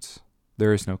comments.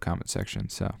 There is no comment section,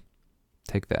 so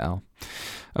take the L.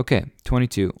 Okay,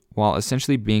 22. While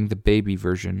essentially being the baby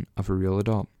version of a real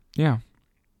adult. Yeah,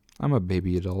 I'm a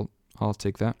baby adult. I'll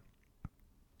take that.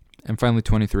 And finally,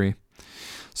 23.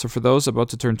 So for those about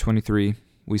to turn 23,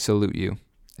 we salute you.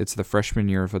 It's the freshman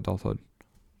year of adulthood.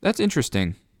 That's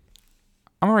interesting.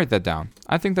 I'm going to write that down.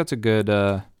 I think that's a good,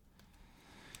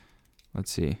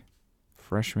 let's see.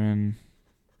 Freshman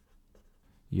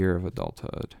year of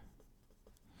adulthood.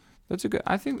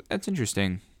 I think that's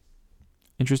interesting.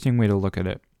 Interesting way to look at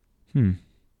it.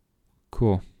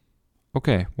 Cool.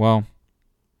 Okay, well,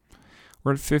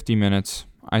 we're at 50 minutes.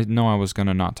 I know I was going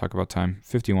to not talk about time.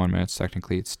 51 minutes,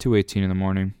 technically. It's 2:18 in the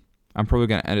morning. I'm probably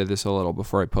going to edit this a little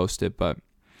before I post it, but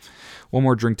one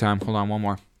more drink time. Hold on, one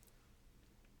more.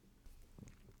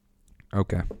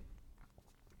 Okay.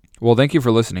 Well, thank you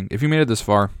for listening. If you made it this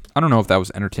far, I don't know if that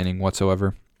was entertaining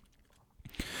whatsoever.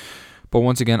 But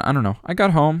once again, I don't know. I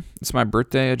got home. It's my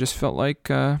birthday. I just felt like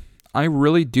I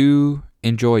really do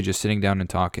enjoy just sitting down and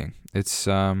talking. It's,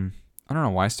 I don't know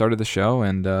why I started the show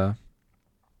and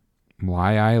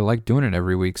why I like doing it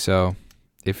every week. So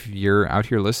if you're out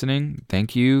here listening,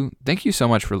 thank you. Thank you so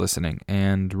much for listening.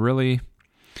 And really,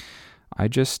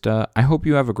 I hope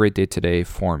you have a great day today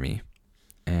for me.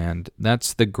 And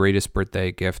that's the greatest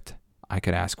birthday gift I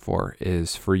could ask for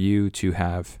is for you to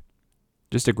have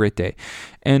just a great day.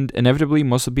 And inevitably,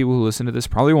 most of the people who listen to this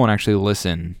probably won't actually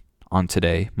listen on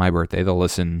today, my birthday. They'll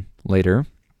listen later.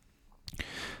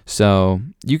 So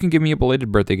you can give me a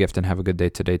belated birthday gift and have a good day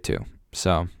today too.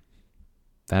 So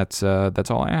that's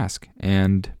all I ask.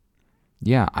 And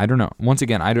yeah, I don't know. Once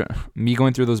again, me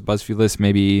going through those BuzzFeed lists,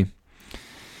 maybe,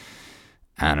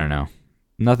 I don't know,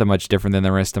 nothing much different than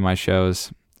the rest of my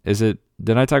shows. Did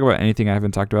I talk about anything I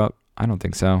haven't talked about? I don't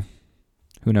think so.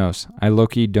 Who knows? I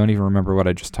low-key don't even remember what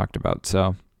I just talked about.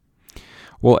 So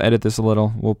we'll edit this a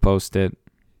little. We'll post it.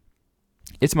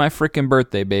 It's my freaking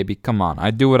birthday, baby. Come on.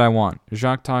 I do what I want.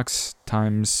 Jacques Talks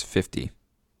times 50.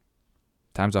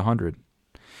 Times 100.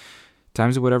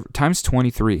 Times whatever. Times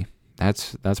 23.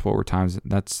 That's what we're times.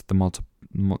 That's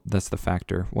the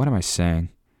factor. What am I saying?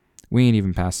 We ain't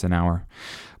even past an hour.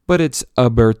 But it's a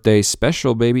birthday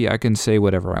special, baby. I can say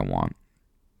whatever I want.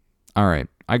 All right.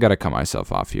 I got to cut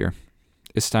myself off here.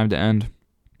 It's time to end.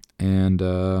 And,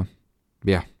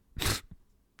 yeah.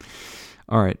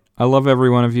 All right. I love every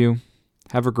one of you.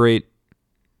 Have a great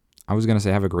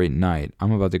night.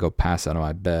 I'm about to go pass out of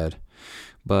my bed.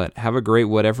 But have a great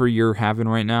whatever you're having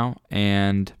right now.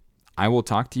 And I'll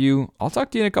talk to you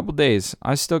in a couple days.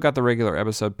 I still got the regular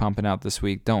episode pumping out this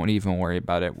week. Don't even worry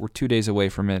about it. We're 2 days away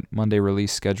from it. Monday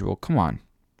release schedule. Come on.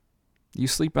 You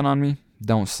sleeping on me?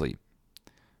 Don't sleep.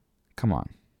 Come on.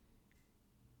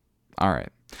 All right.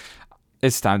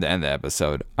 It's time to end the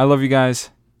episode. I love you guys.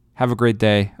 Have a great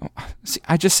day. See,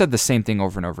 I just said the same thing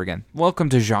over and over again. Welcome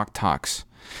to Jacques Talks.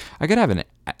 I could have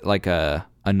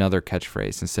another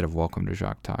catchphrase instead of welcome to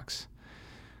Jacques Talks.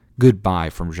 Goodbye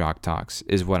from Jacques Talks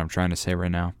is what I'm trying to say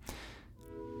right now.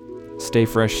 Stay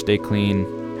fresh, stay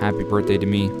clean. Happy birthday to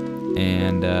me.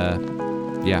 And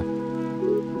yeah.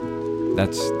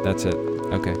 That's it.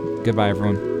 Okay. Goodbye,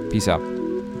 everyone. Peace out.